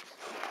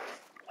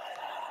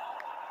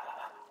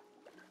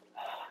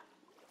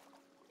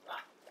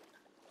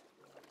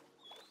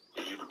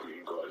 You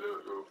bring all of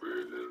your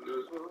friends and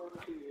this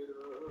funky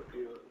love.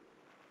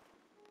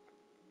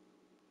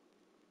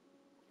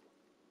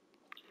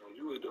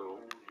 You the only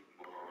one.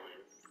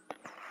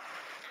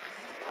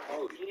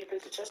 Oh, you didn't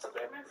pick the chest up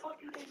there, man? Fuck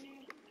you, didn't you?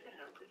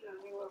 Damn, put that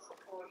anywhere for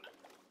point.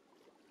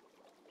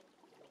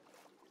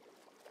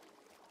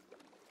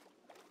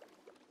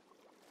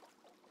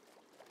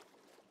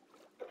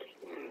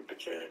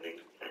 Picture that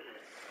nigga.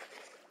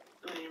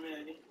 Hey,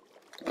 man.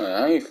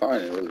 I ain't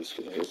finding really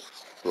shit. It's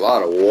a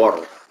lot of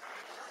water.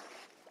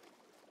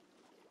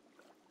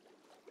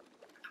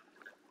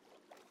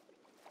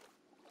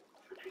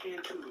 What you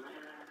did too, man?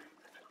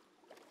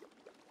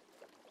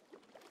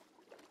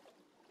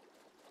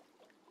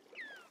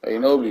 Hey,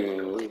 Nobu.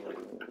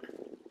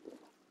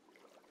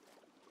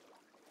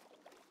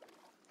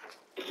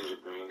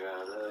 Just bring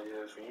out all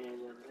your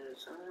friends and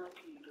let's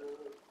keep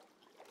up.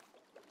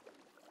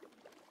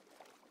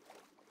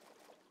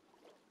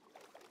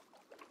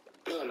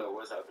 I don't know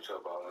what's happening to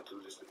y'all, but I went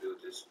through just to build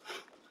this.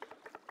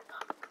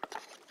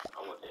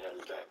 I want the hell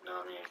back, you know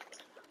what I mean?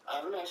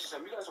 Let me ask you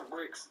something. You got some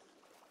bricks?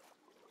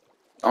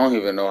 I don't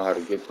even know how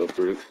to get the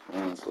bricks,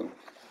 honestly.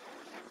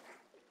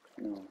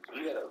 No.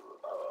 You got a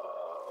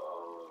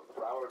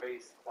flower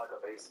base, like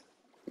a base?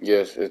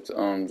 Yes, it's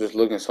just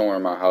looking somewhere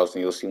in my house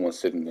and you'll see one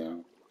sitting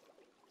down.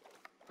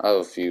 I have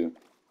a few.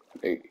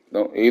 They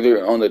don't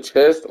either on the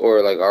chest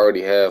or like I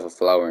already have a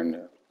flower in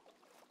there.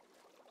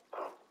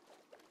 Oh.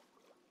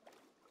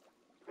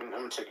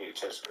 I'm checking your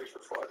chest space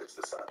before I just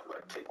decide to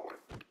like take one.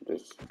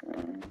 Just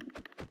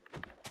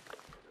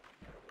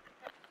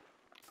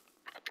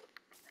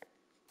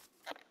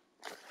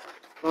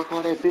look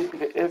all that bitch with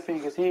the F in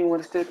because he ain't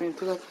want to step in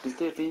until I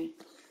step in.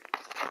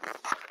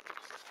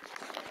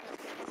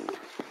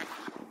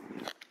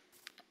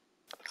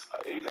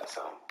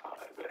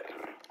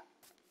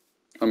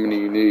 How many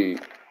you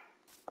need?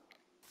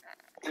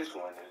 This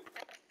one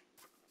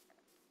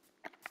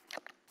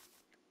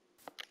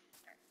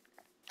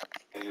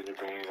is it the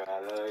things I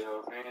love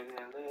your friends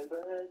and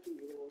live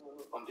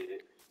you. I'm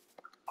dead.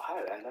 How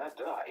did I not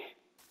die?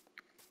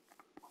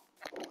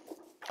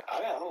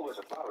 I got a whole bunch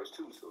of flowers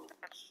too, so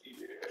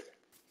yeah.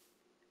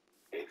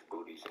 Big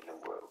booties in the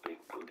world, big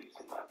booties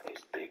in my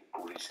face, big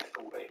booties in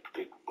the way,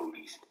 big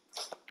booties.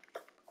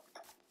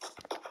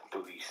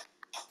 Booties.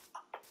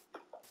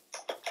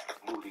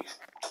 Booties.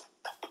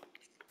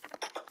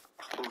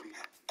 Booties.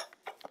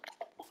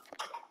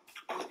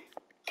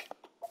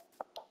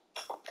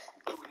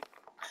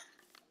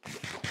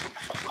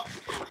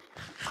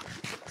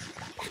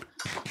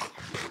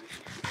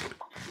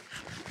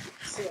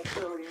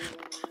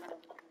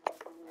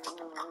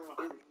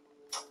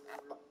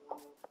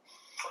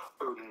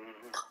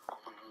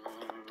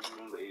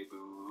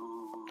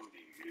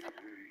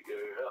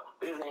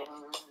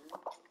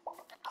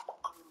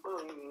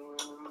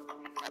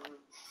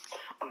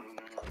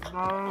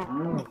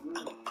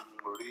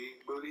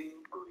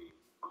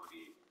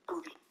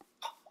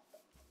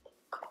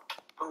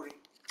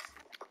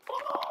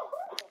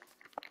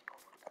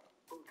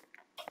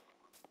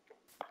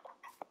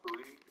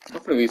 I'm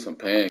finna eat some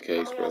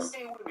pancakes, bro.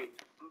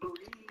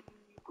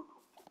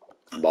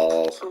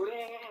 Balls.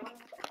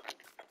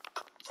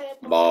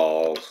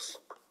 Balls.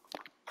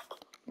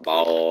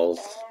 Balls.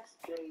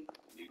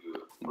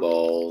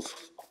 Balls.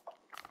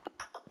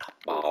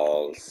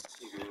 Balls.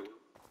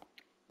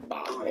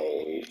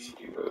 Balls.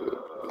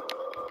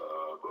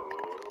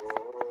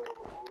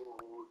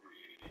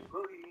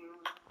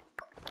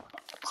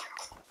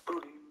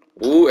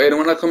 Ooh, hey,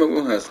 when I come up, we're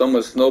gonna have so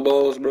much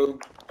snowballs, bro.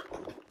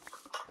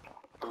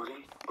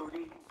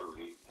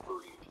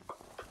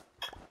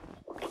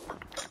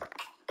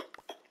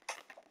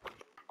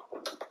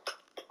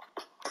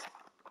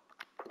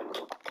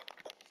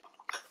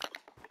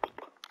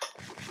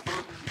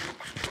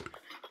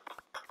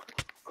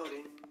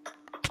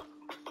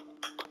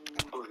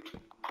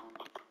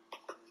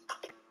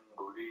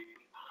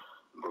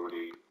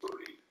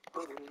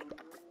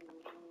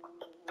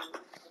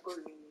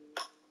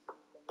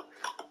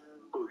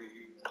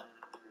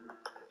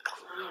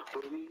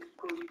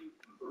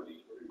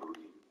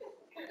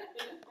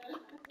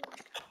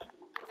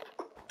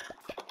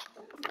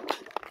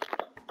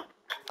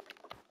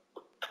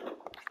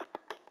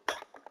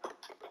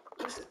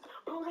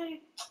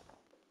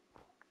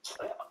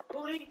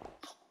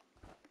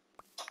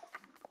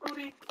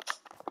 Booty.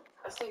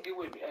 I say get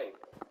with me. Hey,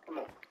 come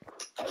on.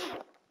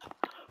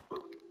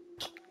 Booty.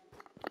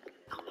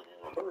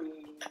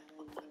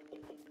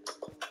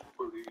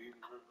 Booty.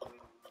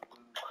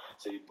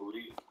 Say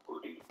booty,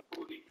 booty,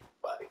 booty,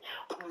 body.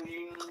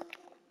 Booty.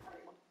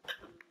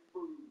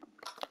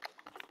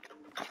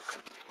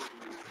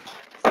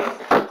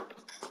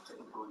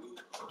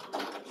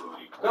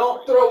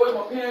 Don't throw away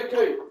my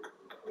pancake.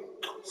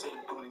 Say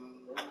booty.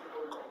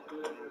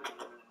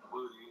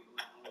 Booty.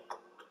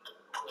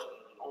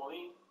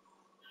 Booty.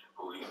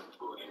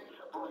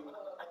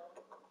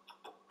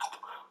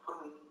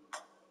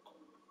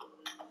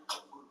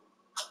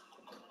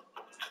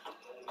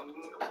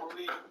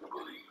 Booty,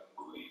 booty,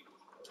 booty.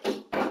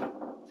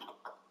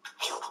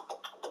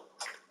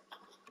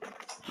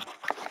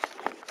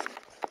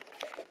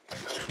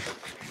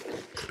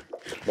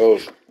 Bro,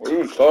 what are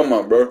you talking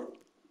about, bro?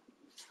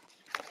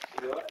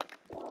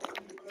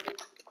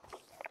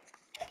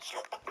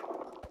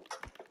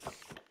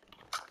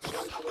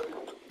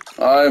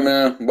 Alright,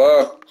 man.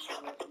 Bye.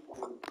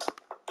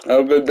 Have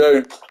a good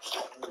day.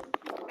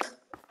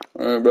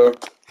 Alright, bro.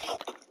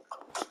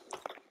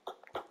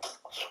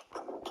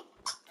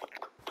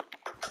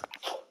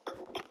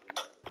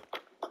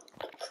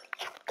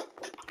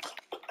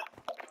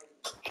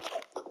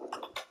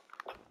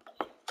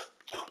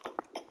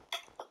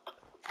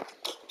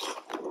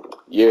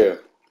 Yeah.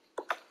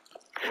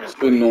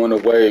 Spinning on the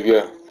wave,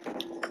 yeah.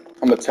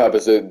 I'm a type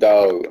of a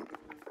dog.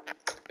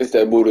 It's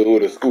that booty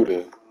with a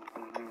scooter.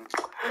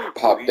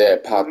 Pop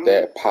that, pop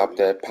that, pop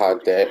that,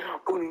 pop that.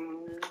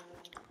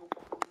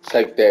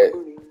 Shake that.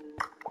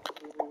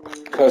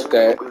 Cuss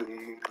that.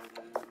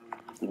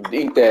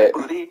 Eat that.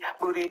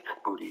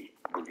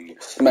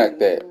 Smack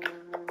that.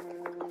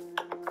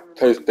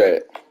 Taste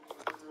that.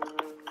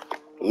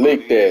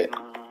 Lick that.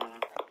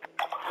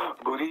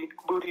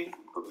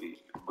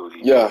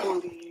 Yeah.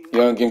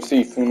 Young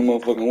MC from the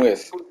motherfucking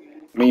West.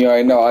 Me, you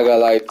already know I got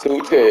like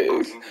 2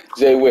 tags.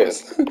 Jay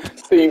West,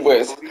 Steve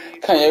West,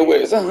 Kanye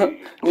West,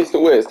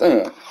 Mr. West,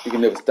 You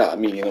can never stop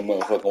me in a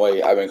motherfucking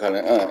way. I've been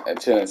kinda and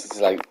chilling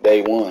since like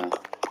day one.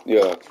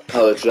 Yeah,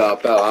 college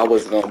dropout. I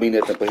wasn't gonna be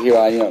nothing, but here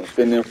I am,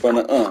 sitting in front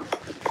of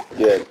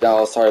Yeah,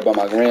 dog, sorry about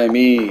my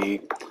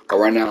Grammy. But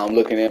right now I'm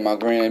looking at my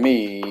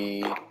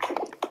Grammy.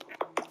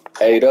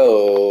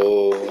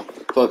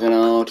 8-0, fucking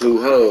on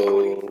 2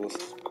 hoes.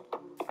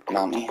 And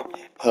I'm eating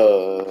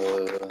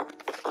her.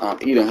 I'm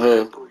eating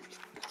her.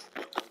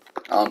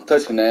 I'm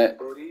touching that.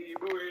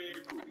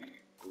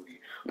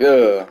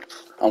 Yeah,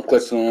 I'm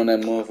clutching on that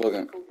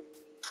motherfucking.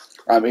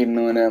 I'm eating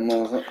on that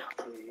motherfucker.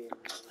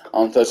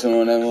 I'm touching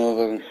on that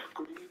motherfucker.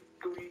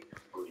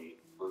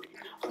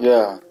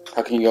 Yeah,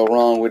 how can you go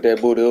wrong with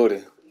that booty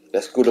ooty?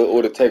 That scooter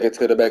ooty, take it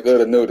to the back of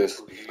the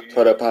nudist.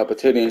 Try to pop a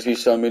titty and she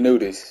show me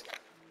nudies.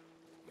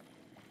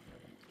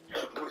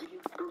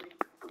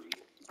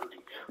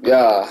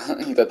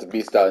 Yeah, he got the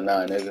beast out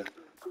now, nigga.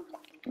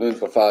 Doing it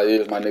for 5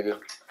 years, my nigga.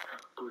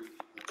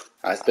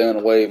 I stay on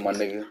the wave, my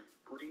nigga.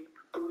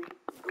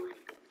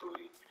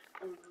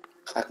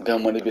 I can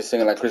come on this bitch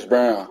singing like Chris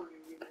Brown.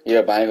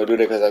 Yeah, but I ain't gonna do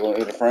that because I gonna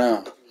hit a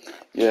frown.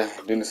 Yeah,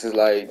 then this is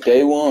like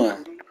day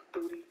one.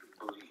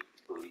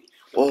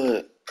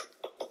 What?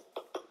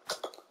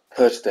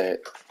 Touch that.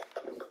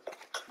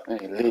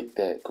 Hey, lick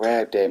that.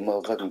 Grab that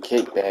motherfucking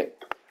kickback.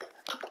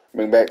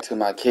 Bring back to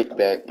my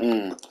kickback.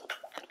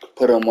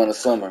 Put him on the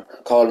summer.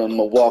 Call him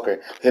a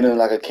walker. Hit him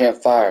like a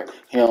campfire.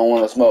 He don't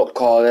wanna smoke.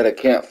 Call that a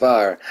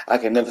campfire. I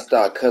can never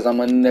stop cause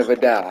I'ma never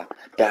die.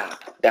 Die,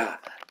 die.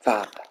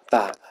 Five,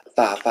 five,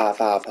 five, five,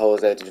 five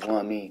hoes that just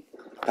want me.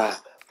 Five,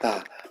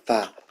 five,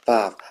 five,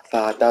 five,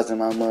 5,000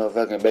 my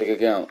motherfucking bank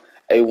account.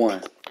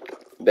 A1.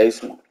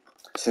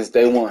 Since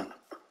day one.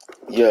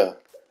 Yeah.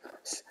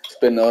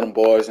 Spitting all them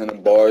bars and the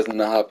bars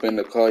and I hop in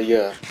the car,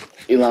 yeah.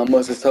 Elon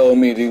Musk has told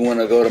me, do you want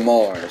to go to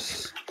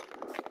Mars?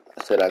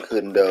 I said I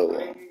couldn't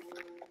though.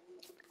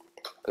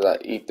 Because I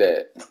eat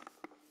that.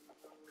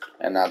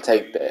 And I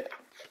take that.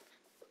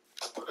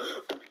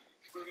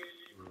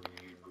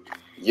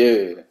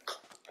 Yeah.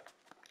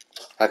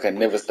 I can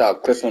never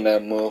stop Chris on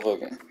that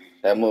motherfucking.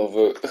 That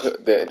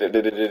motherfucker.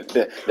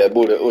 That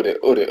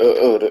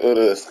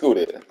booty,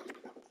 scooter.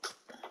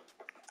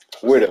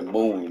 Where the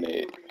moon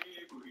at?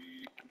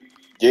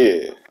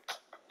 Yeah.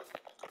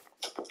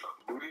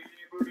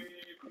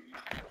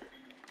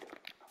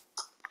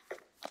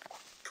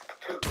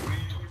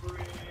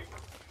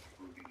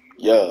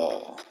 Yeah.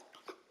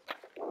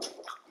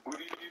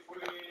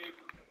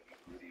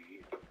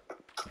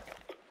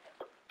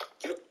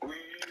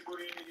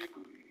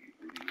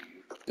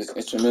 This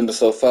instrumental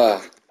so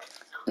far,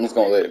 I'm just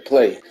gonna let it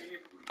play.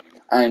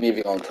 I ain't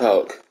even gonna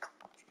talk.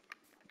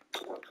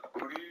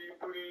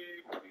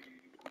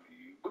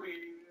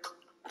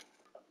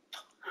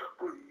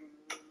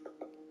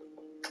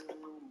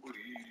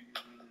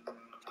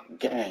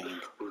 Gang.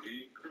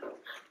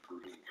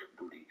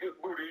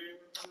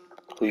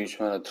 Who you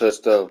tryna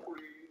touch though?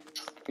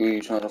 Who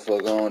you tryna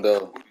fuck on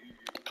though?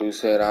 Who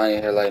said I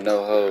ain't here like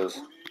no hoes?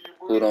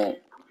 Who don't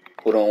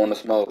wanna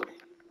smoke?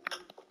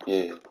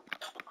 Yeah,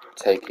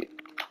 take it.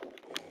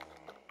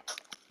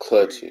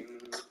 Clutch it.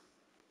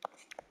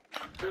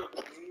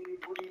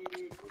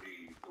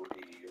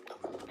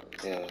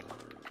 Yeah.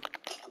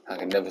 I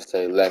can never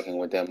stay lacking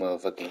with that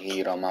motherfucking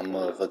heat on my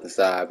motherfucking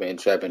side. I've been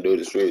trapping through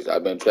the streets.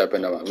 I've been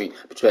trapping on my meat,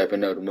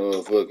 trapping up the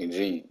motherfucking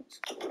jeans.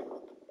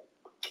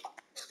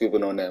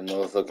 Scooping on that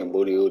motherfucking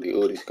booty, ooty,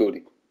 ooty,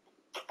 scooty.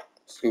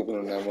 Scooping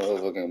on that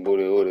motherfucking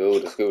booty, ooty,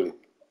 ooty, scooty.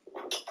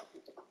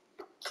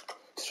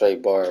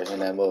 Straight bars in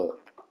that mug.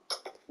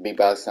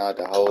 Beatboxing out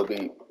the whole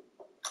beat.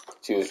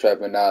 She was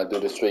trapping out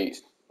through the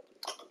streets.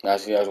 Now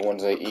she just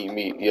wants to eat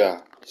meat.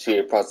 Yeah, she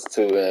a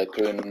prostitute at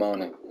 3 in the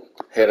morning.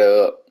 Hit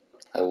her up.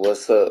 Like,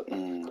 what's up?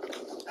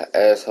 Her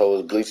asshole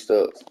is bleached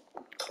up.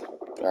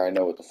 I already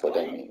know what the fuck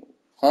that means.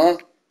 Huh?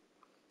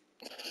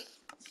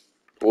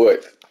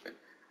 What?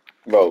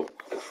 Bro.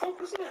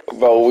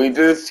 Bro, we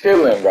just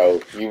chilling,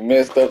 bro. You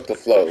messed up the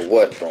flow.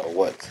 What, bro?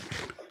 What?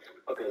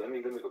 Okay, let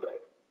me go back.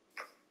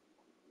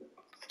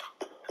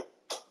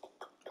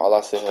 All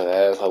I said,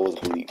 her asshole was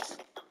bleached.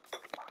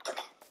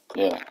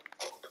 Yeah.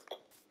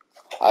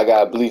 I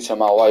got bleach on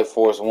my White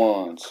Force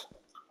Ones.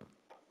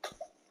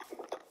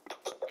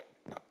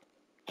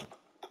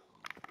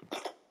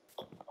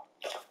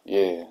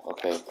 Yeah,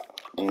 okay.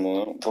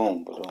 Boom,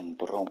 boom, boom,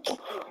 boom.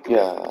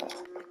 Yeah.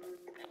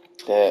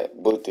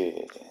 That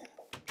booty.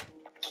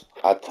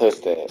 I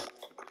touched that.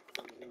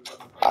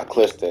 I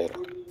clutched that.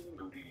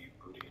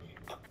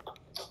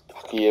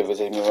 How can you ever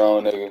take me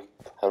wrong, nigga?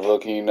 How the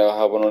fuck can you not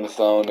hop on the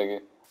song,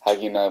 nigga? How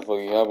can you not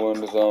fucking hop on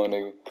the song,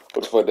 nigga?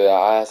 What the fuck did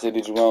I say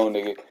did you wrong,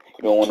 nigga?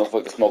 You don't want no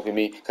fucking smoking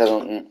me, cause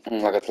I'm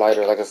like a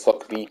slider, like a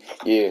suck me,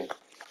 yeah.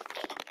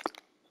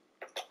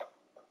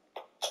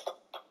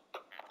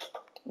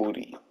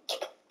 Booty.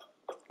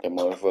 That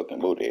motherfucking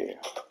booty.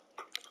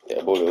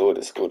 That booty or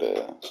the scooter.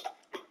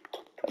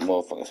 That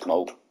motherfucking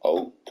smoke.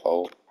 Oh.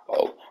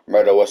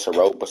 Murder was a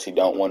rope, but she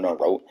don't want no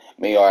rope.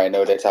 Me already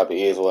know that topic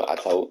is what I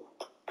told.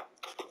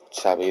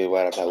 Topic is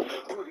what I told.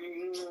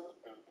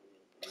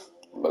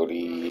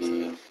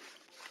 Booty.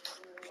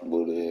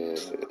 Booty.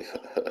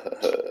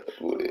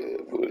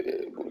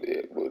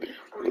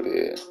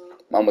 Booty.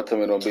 Mama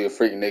told me don't be a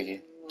freak,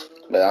 nigga.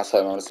 But I'm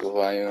starting to see who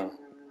I am.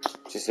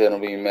 She said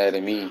don't be mad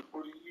at me.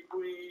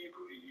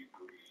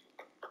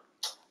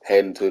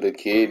 Heading to the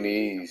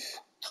kidneys.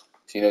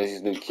 She knows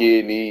she's new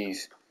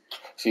kidneys.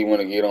 She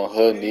wanna get on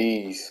her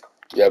knees.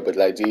 Yeah, but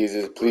like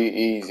Jesus,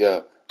 please,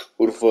 yeah.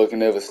 Who the fuck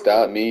can ever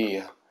stop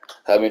me?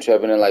 I've been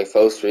trapping in like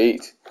 4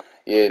 streets.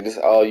 Yeah, this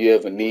all you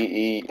ever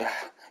need.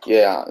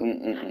 Yeah,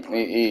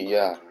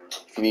 yeah.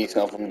 If you need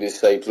something from me, just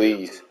say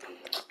please.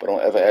 But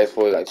don't ever ask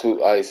for it like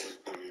 2 ice.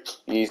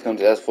 You need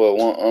something that's for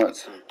 1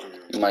 ounce.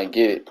 You might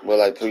get it with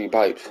like 3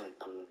 pipes.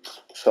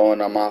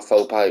 Showing on my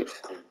 4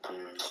 pipes.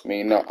 I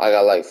mean, no, I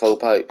got like 4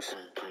 pipes.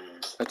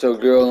 Got your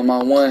girl in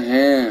my one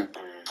hand.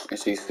 And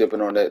she's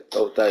sipping on that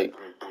old thing.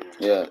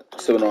 Yeah,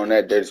 sipping on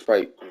that dirty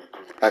Sprite.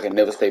 I can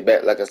never stay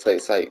back like a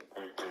state sight.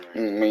 I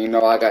mean, you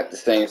know, I got the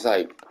same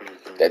sight.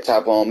 That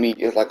top on me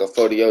is like a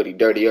 40-80,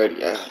 dirty.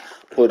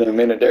 Put him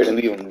in the dirt and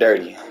leave him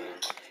dirty.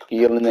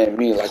 He yelling at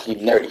me like he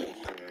nerdy.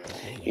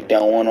 He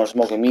don't want no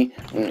smoking me,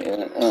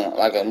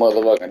 like a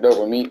motherfucking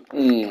Dover meat.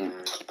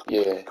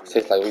 Yeah,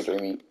 tastes like weekly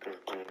meat.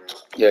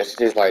 Yeah, she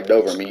tastes like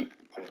Dover meat.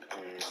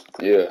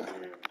 Yeah.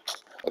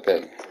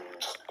 Okay.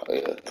 Oh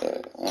yeah.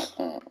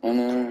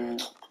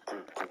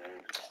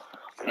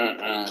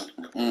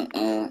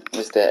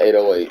 It's that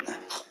 808.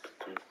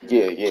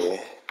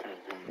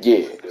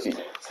 Yeah. See.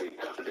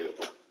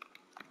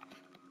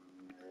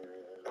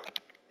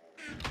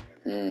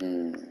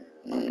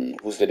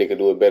 Who said they could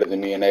do it better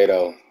than me and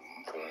Ado?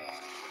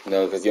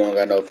 No, cause you don't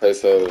got no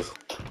pesos.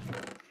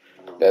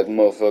 That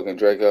motherfucking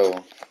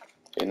Draco.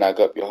 They knock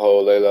up your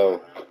whole lay low.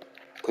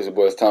 Cause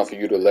boy, it's time for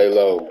you to lay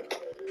low.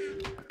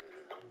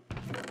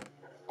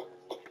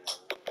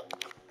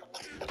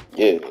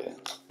 Yeah.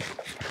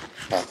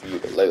 Time for you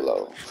to lay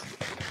low.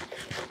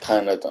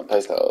 Turn up them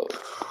pesos.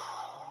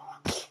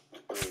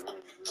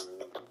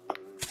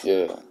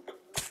 Yeah.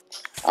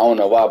 I don't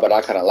know why, but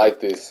I kinda like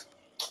this.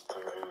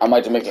 I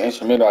might just make an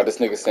instrumental out of this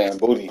nigga saying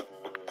booty.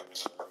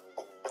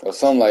 Or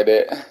something like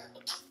that.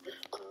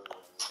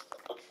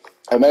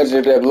 Imagine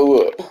if that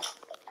blew up.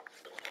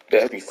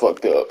 That'd be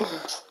fucked up.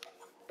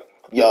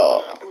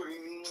 Y'all.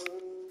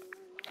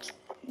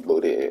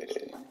 Booty.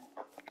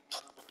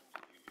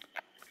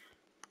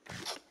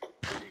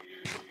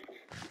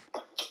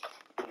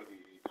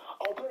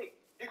 Oh wait,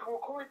 you can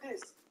record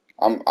this.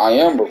 I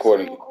am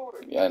recording.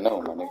 Yeah, I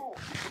know, my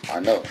nigga. I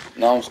know.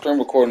 No, I'm stream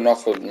recording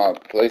off of my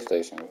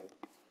PlayStation.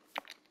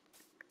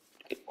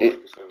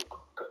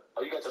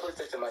 Oh, you got your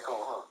PlayStation mic on,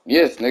 huh?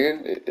 Yes,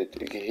 nigga.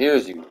 It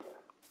hears you.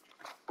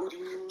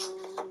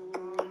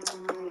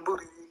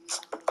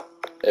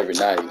 Every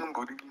night.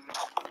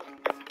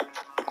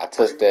 I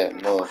touch that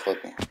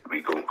motherfucking.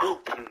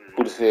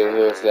 Who the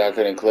hell said I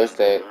couldn't clutch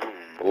that?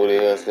 Who the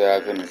hell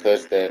said I couldn't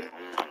touch that?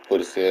 Who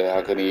the said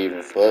I couldn't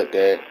even fuck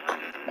that?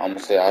 Mama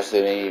said I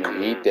shouldn't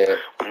even eat that.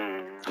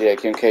 Yeah,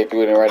 Kim K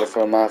threw it right in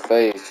front of my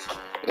face.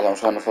 Yeah, I'm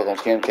trying to fuck on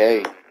Kim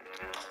K.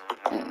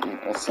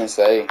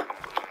 Sensei.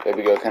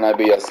 Baby girl, can I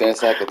be your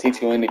sensei? I can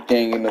teach you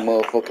anything in the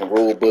motherfucking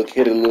rule book.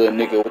 Hit a little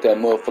nigga with that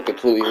motherfucking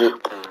twilly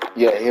hook.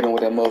 Yeah, hit him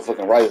with that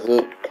motherfucking right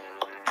hook.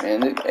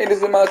 Man, ain't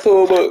this in my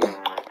tool book?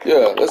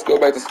 Yeah, let's go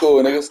back to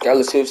school, nigga.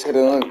 Scholarships hit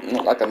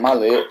it like a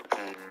molly.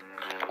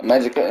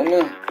 Imagine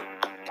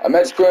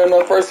growing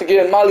up first to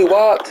get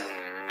mollywopped.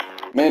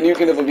 Man, you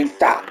can never be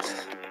stopped.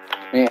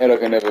 Me and Edo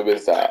can never be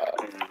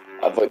stopped.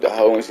 I put the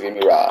hoe and she gave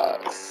me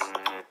rocks.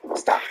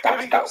 Stop,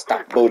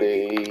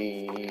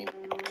 booty.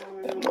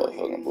 That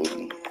motherfucking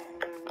booty.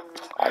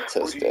 I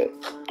touched that.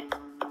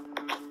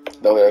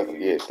 Don't ever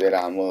forget that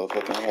I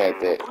motherfucking had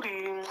that.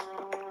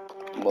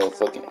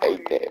 Motherfucking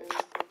ate that.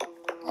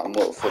 I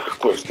motherfucking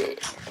pushed that.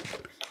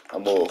 I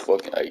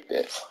motherfucking ate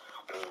that.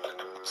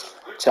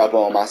 Chopper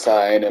on my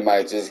side and it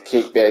might just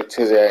kick back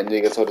to that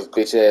nigga. Told his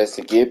bitch ass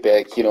to get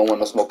back. He don't want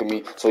no smoking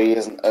me, so he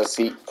has a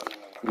seat.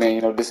 Man,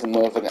 you know this is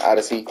motherfucking out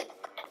of seat.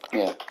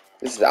 Yeah,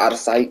 this is out of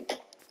sight.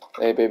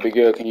 Hey baby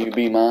girl, can you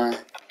be mine?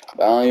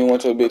 But I don't even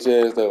want your bitch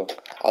ass though.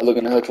 I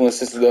looking at her twin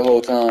sister the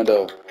whole time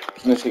though.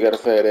 You know she got a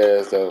fat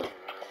ass though.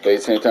 But at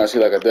the same time she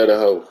like a dead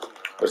hoe.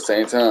 But at the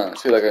same time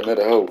she like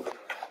another hoe.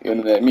 You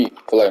know that me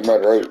feel like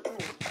murder road.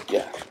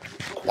 Yeah,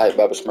 like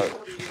Baba Smurf.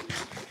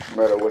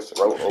 Murder with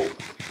the road. Oh.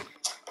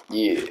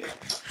 Yeah.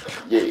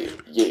 Yeah,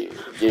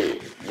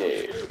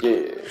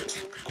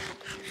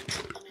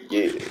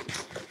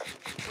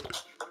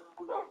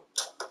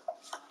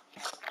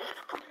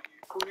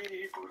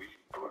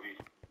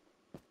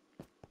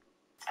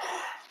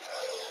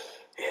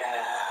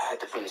 I had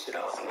to finish it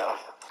off, you know.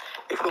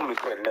 If you want me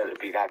to put another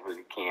beat, I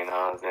really can, you know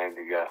what I'm saying,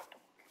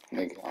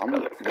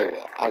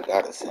 Nigga, I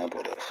gotta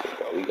sample that shit,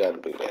 bro. We gotta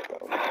do that, bro.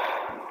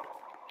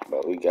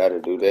 But we gotta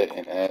do that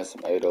and add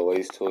some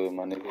 808s to it,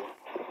 my nigga.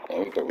 And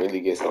we could really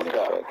get something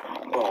cracking, my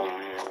nigga.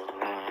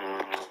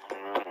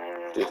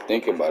 Just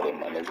think about it,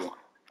 my nigga.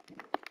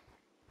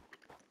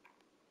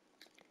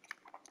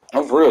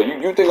 I'm for real.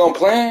 You think I'm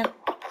playing?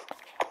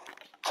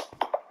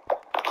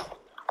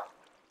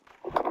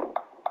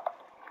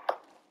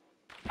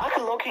 I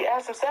can low-key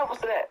add some samples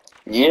to that.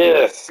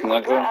 Yes,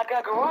 nigga. I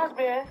got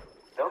GarageBand.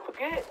 Don't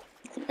forget.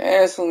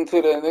 Add something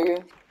to that,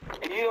 nigga.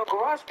 You know,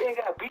 GarageBand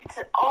got beats.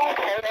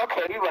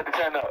 Okay. You about to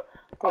turn up.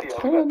 Oh, yeah,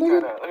 Turn up,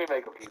 nigga. Let me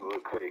make a beat real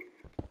quick.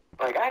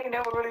 Like, I ain't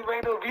never really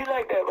made no beat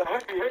like that, but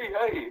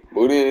hey.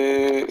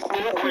 Booty.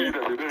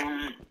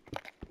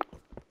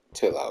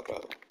 Chill out, bro.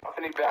 I'm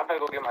finna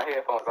go get my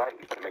headphones. I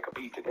ain't finna make a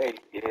beat today.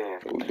 Yeah.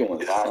 We doing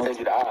I'll something. send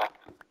you the eye.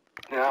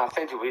 I'll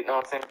send you it. You know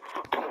what I'm saying?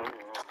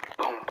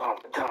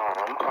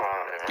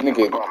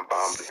 Nigga.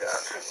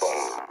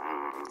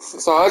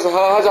 So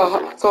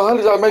how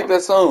did y'all make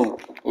that song?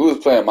 We was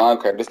playing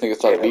Minecraft. This nigga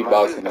started Yeah,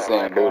 beatboxing and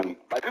saying Minecraft. booty.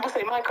 Like people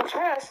say Minecraft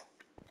trash.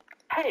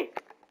 Hey,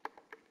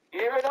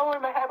 you ever know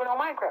what happened on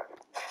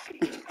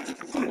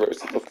Minecraft? Bro,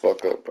 shut the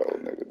fuck up, bro,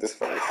 nigga. That's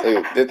why they say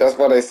it. That's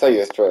why they say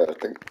it's trash.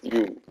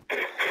 You.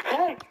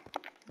 Hey.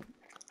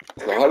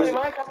 So how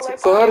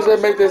does that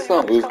make that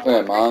sound? We was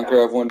playing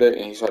Minecraft one day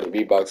and he started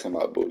beatboxing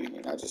my booty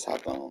and I just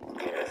hopped on.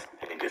 Yes,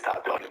 and he just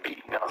hopped on the beat.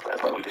 You know,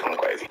 that's why we just went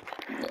crazy.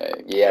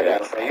 Yeah,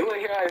 that's so you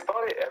wouldn't hear how I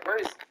started at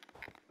first.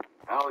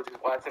 I was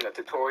just watching a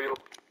tutorial,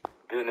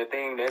 doing the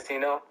thing. Next thing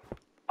you know,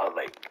 I was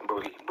like,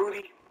 booty,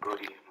 booty,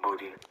 booty,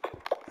 booty.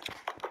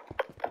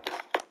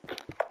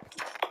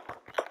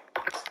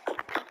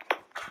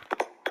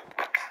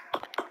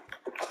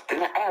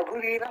 Then I add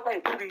booty, and I'm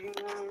like, booty,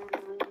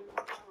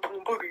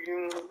 booty,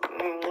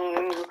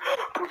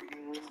 booty,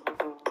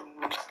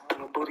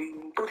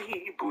 booty,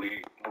 booty,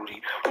 booty,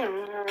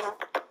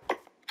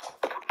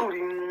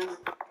 booty,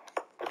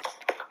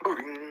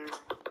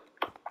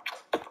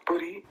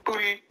 booty,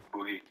 booty,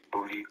 booty,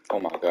 booty. Oh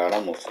my god, I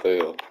almost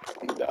fell.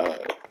 I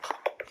died.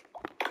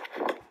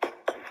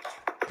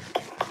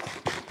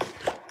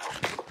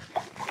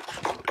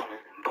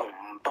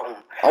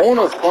 I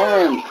wanna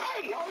find.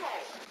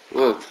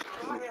 Look.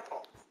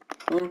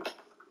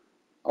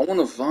 I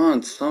wanna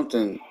find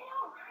something.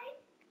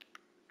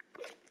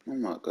 Oh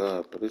my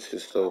god, but this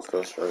is so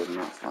frustrating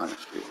not finding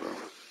shit, bro.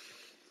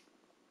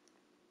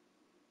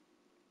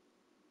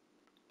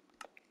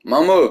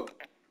 Mama!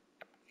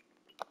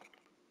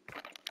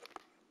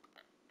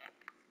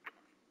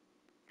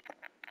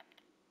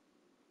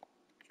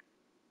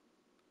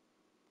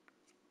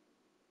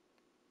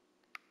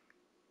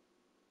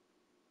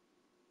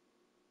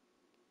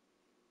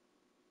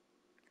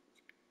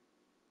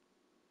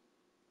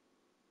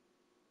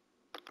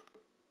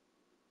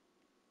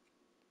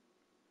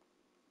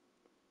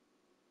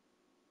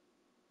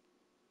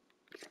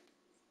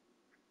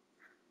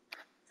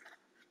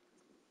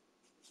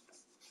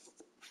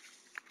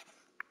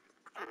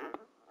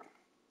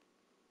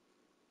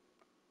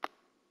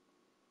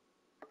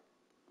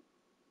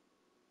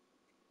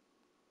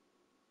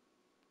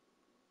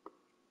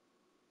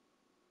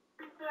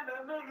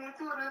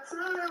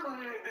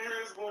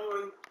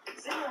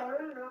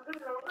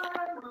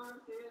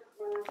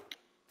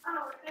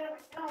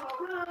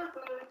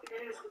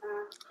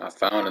 I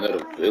found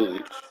another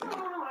village.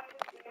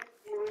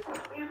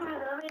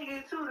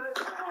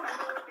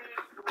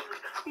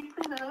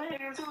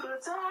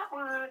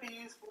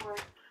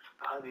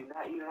 Probably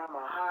not even at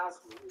my highs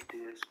with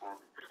this one.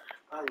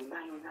 Probably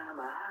not even at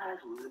my highs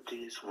with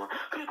this one.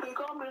 People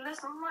call me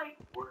listen like,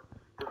 what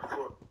the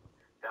fuck?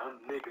 Y'all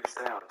niggas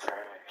sound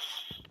trash.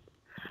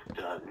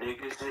 Y'all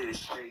niggas is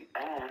straight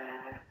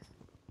ass.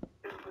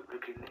 If you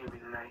looking at me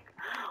like,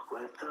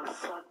 what the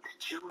fuck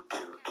did you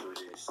do to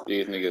this?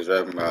 These niggas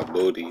rapping about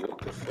booty. What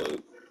the fuck?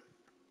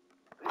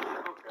 Oh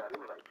God,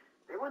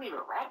 they weren't even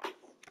rapping.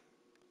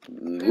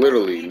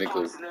 Literally,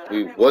 nigga. We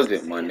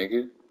wasn't, my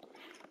nigga.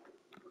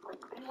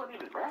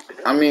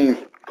 I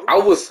mean, I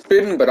was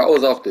spitting, but I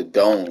was off the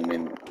dome,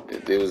 and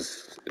it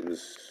was.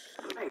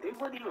 Hey, they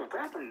wasn't even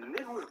rapping. The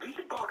nigga was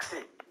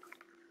beatboxing.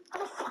 How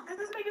the fuck did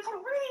this nigga for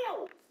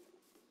real?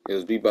 It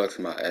was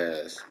beatboxing my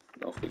ass.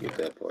 Don't forget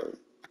that part.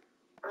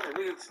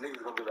 Niggas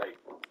gonna be like,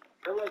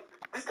 they're like,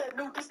 this that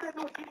new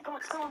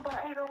beatbox song by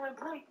 808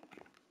 Blake.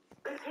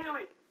 Let's hear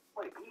it.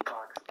 Wait,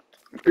 beatbox.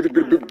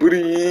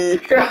 Booty.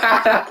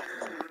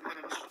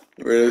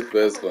 Bro,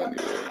 that's funny,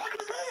 bro.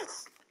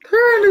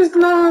 Turn this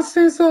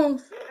nonsense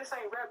off. Yeah, this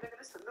ain't rap, nigga.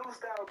 This is a new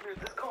style of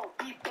music. This called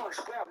beatbox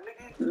rap,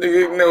 nigga.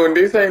 Nigga, no,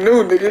 this ain't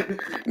new, nigga.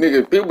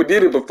 Nigga, people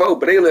did it before,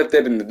 but they left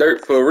that in the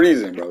dirt for a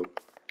reason, bro.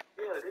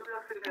 Yeah, they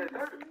left it in the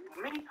dirt.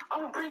 Me, I'm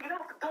gonna bring it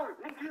out the dirt,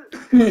 nigga.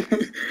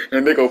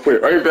 And they gonna put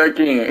it right back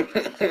in.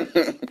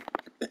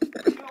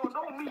 You don't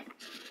know me.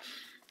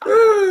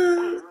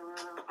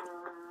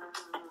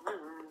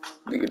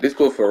 Nigga, this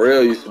what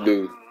Pharrell used to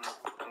do.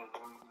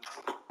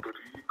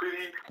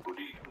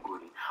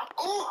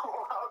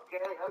 Oh,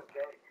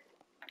 okay.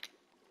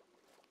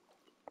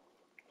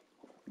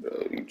 Bro,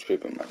 you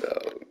tripping, my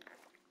dog.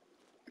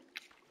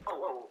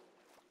 Oh.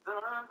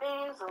 Some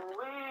days I'm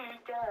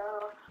weak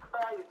out,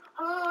 but you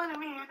holding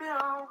me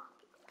down.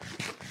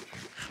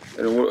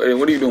 Hey,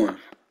 what are you doing?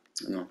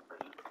 No.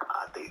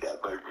 I think that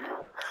baby.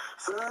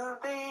 Some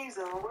things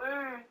don't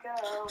work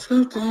out.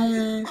 Some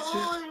things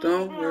just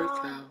don't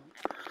work out,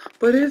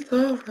 but it's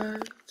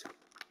alright.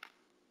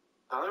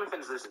 Now let me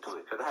finish listening to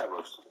it, because I have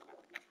roast.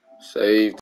 Save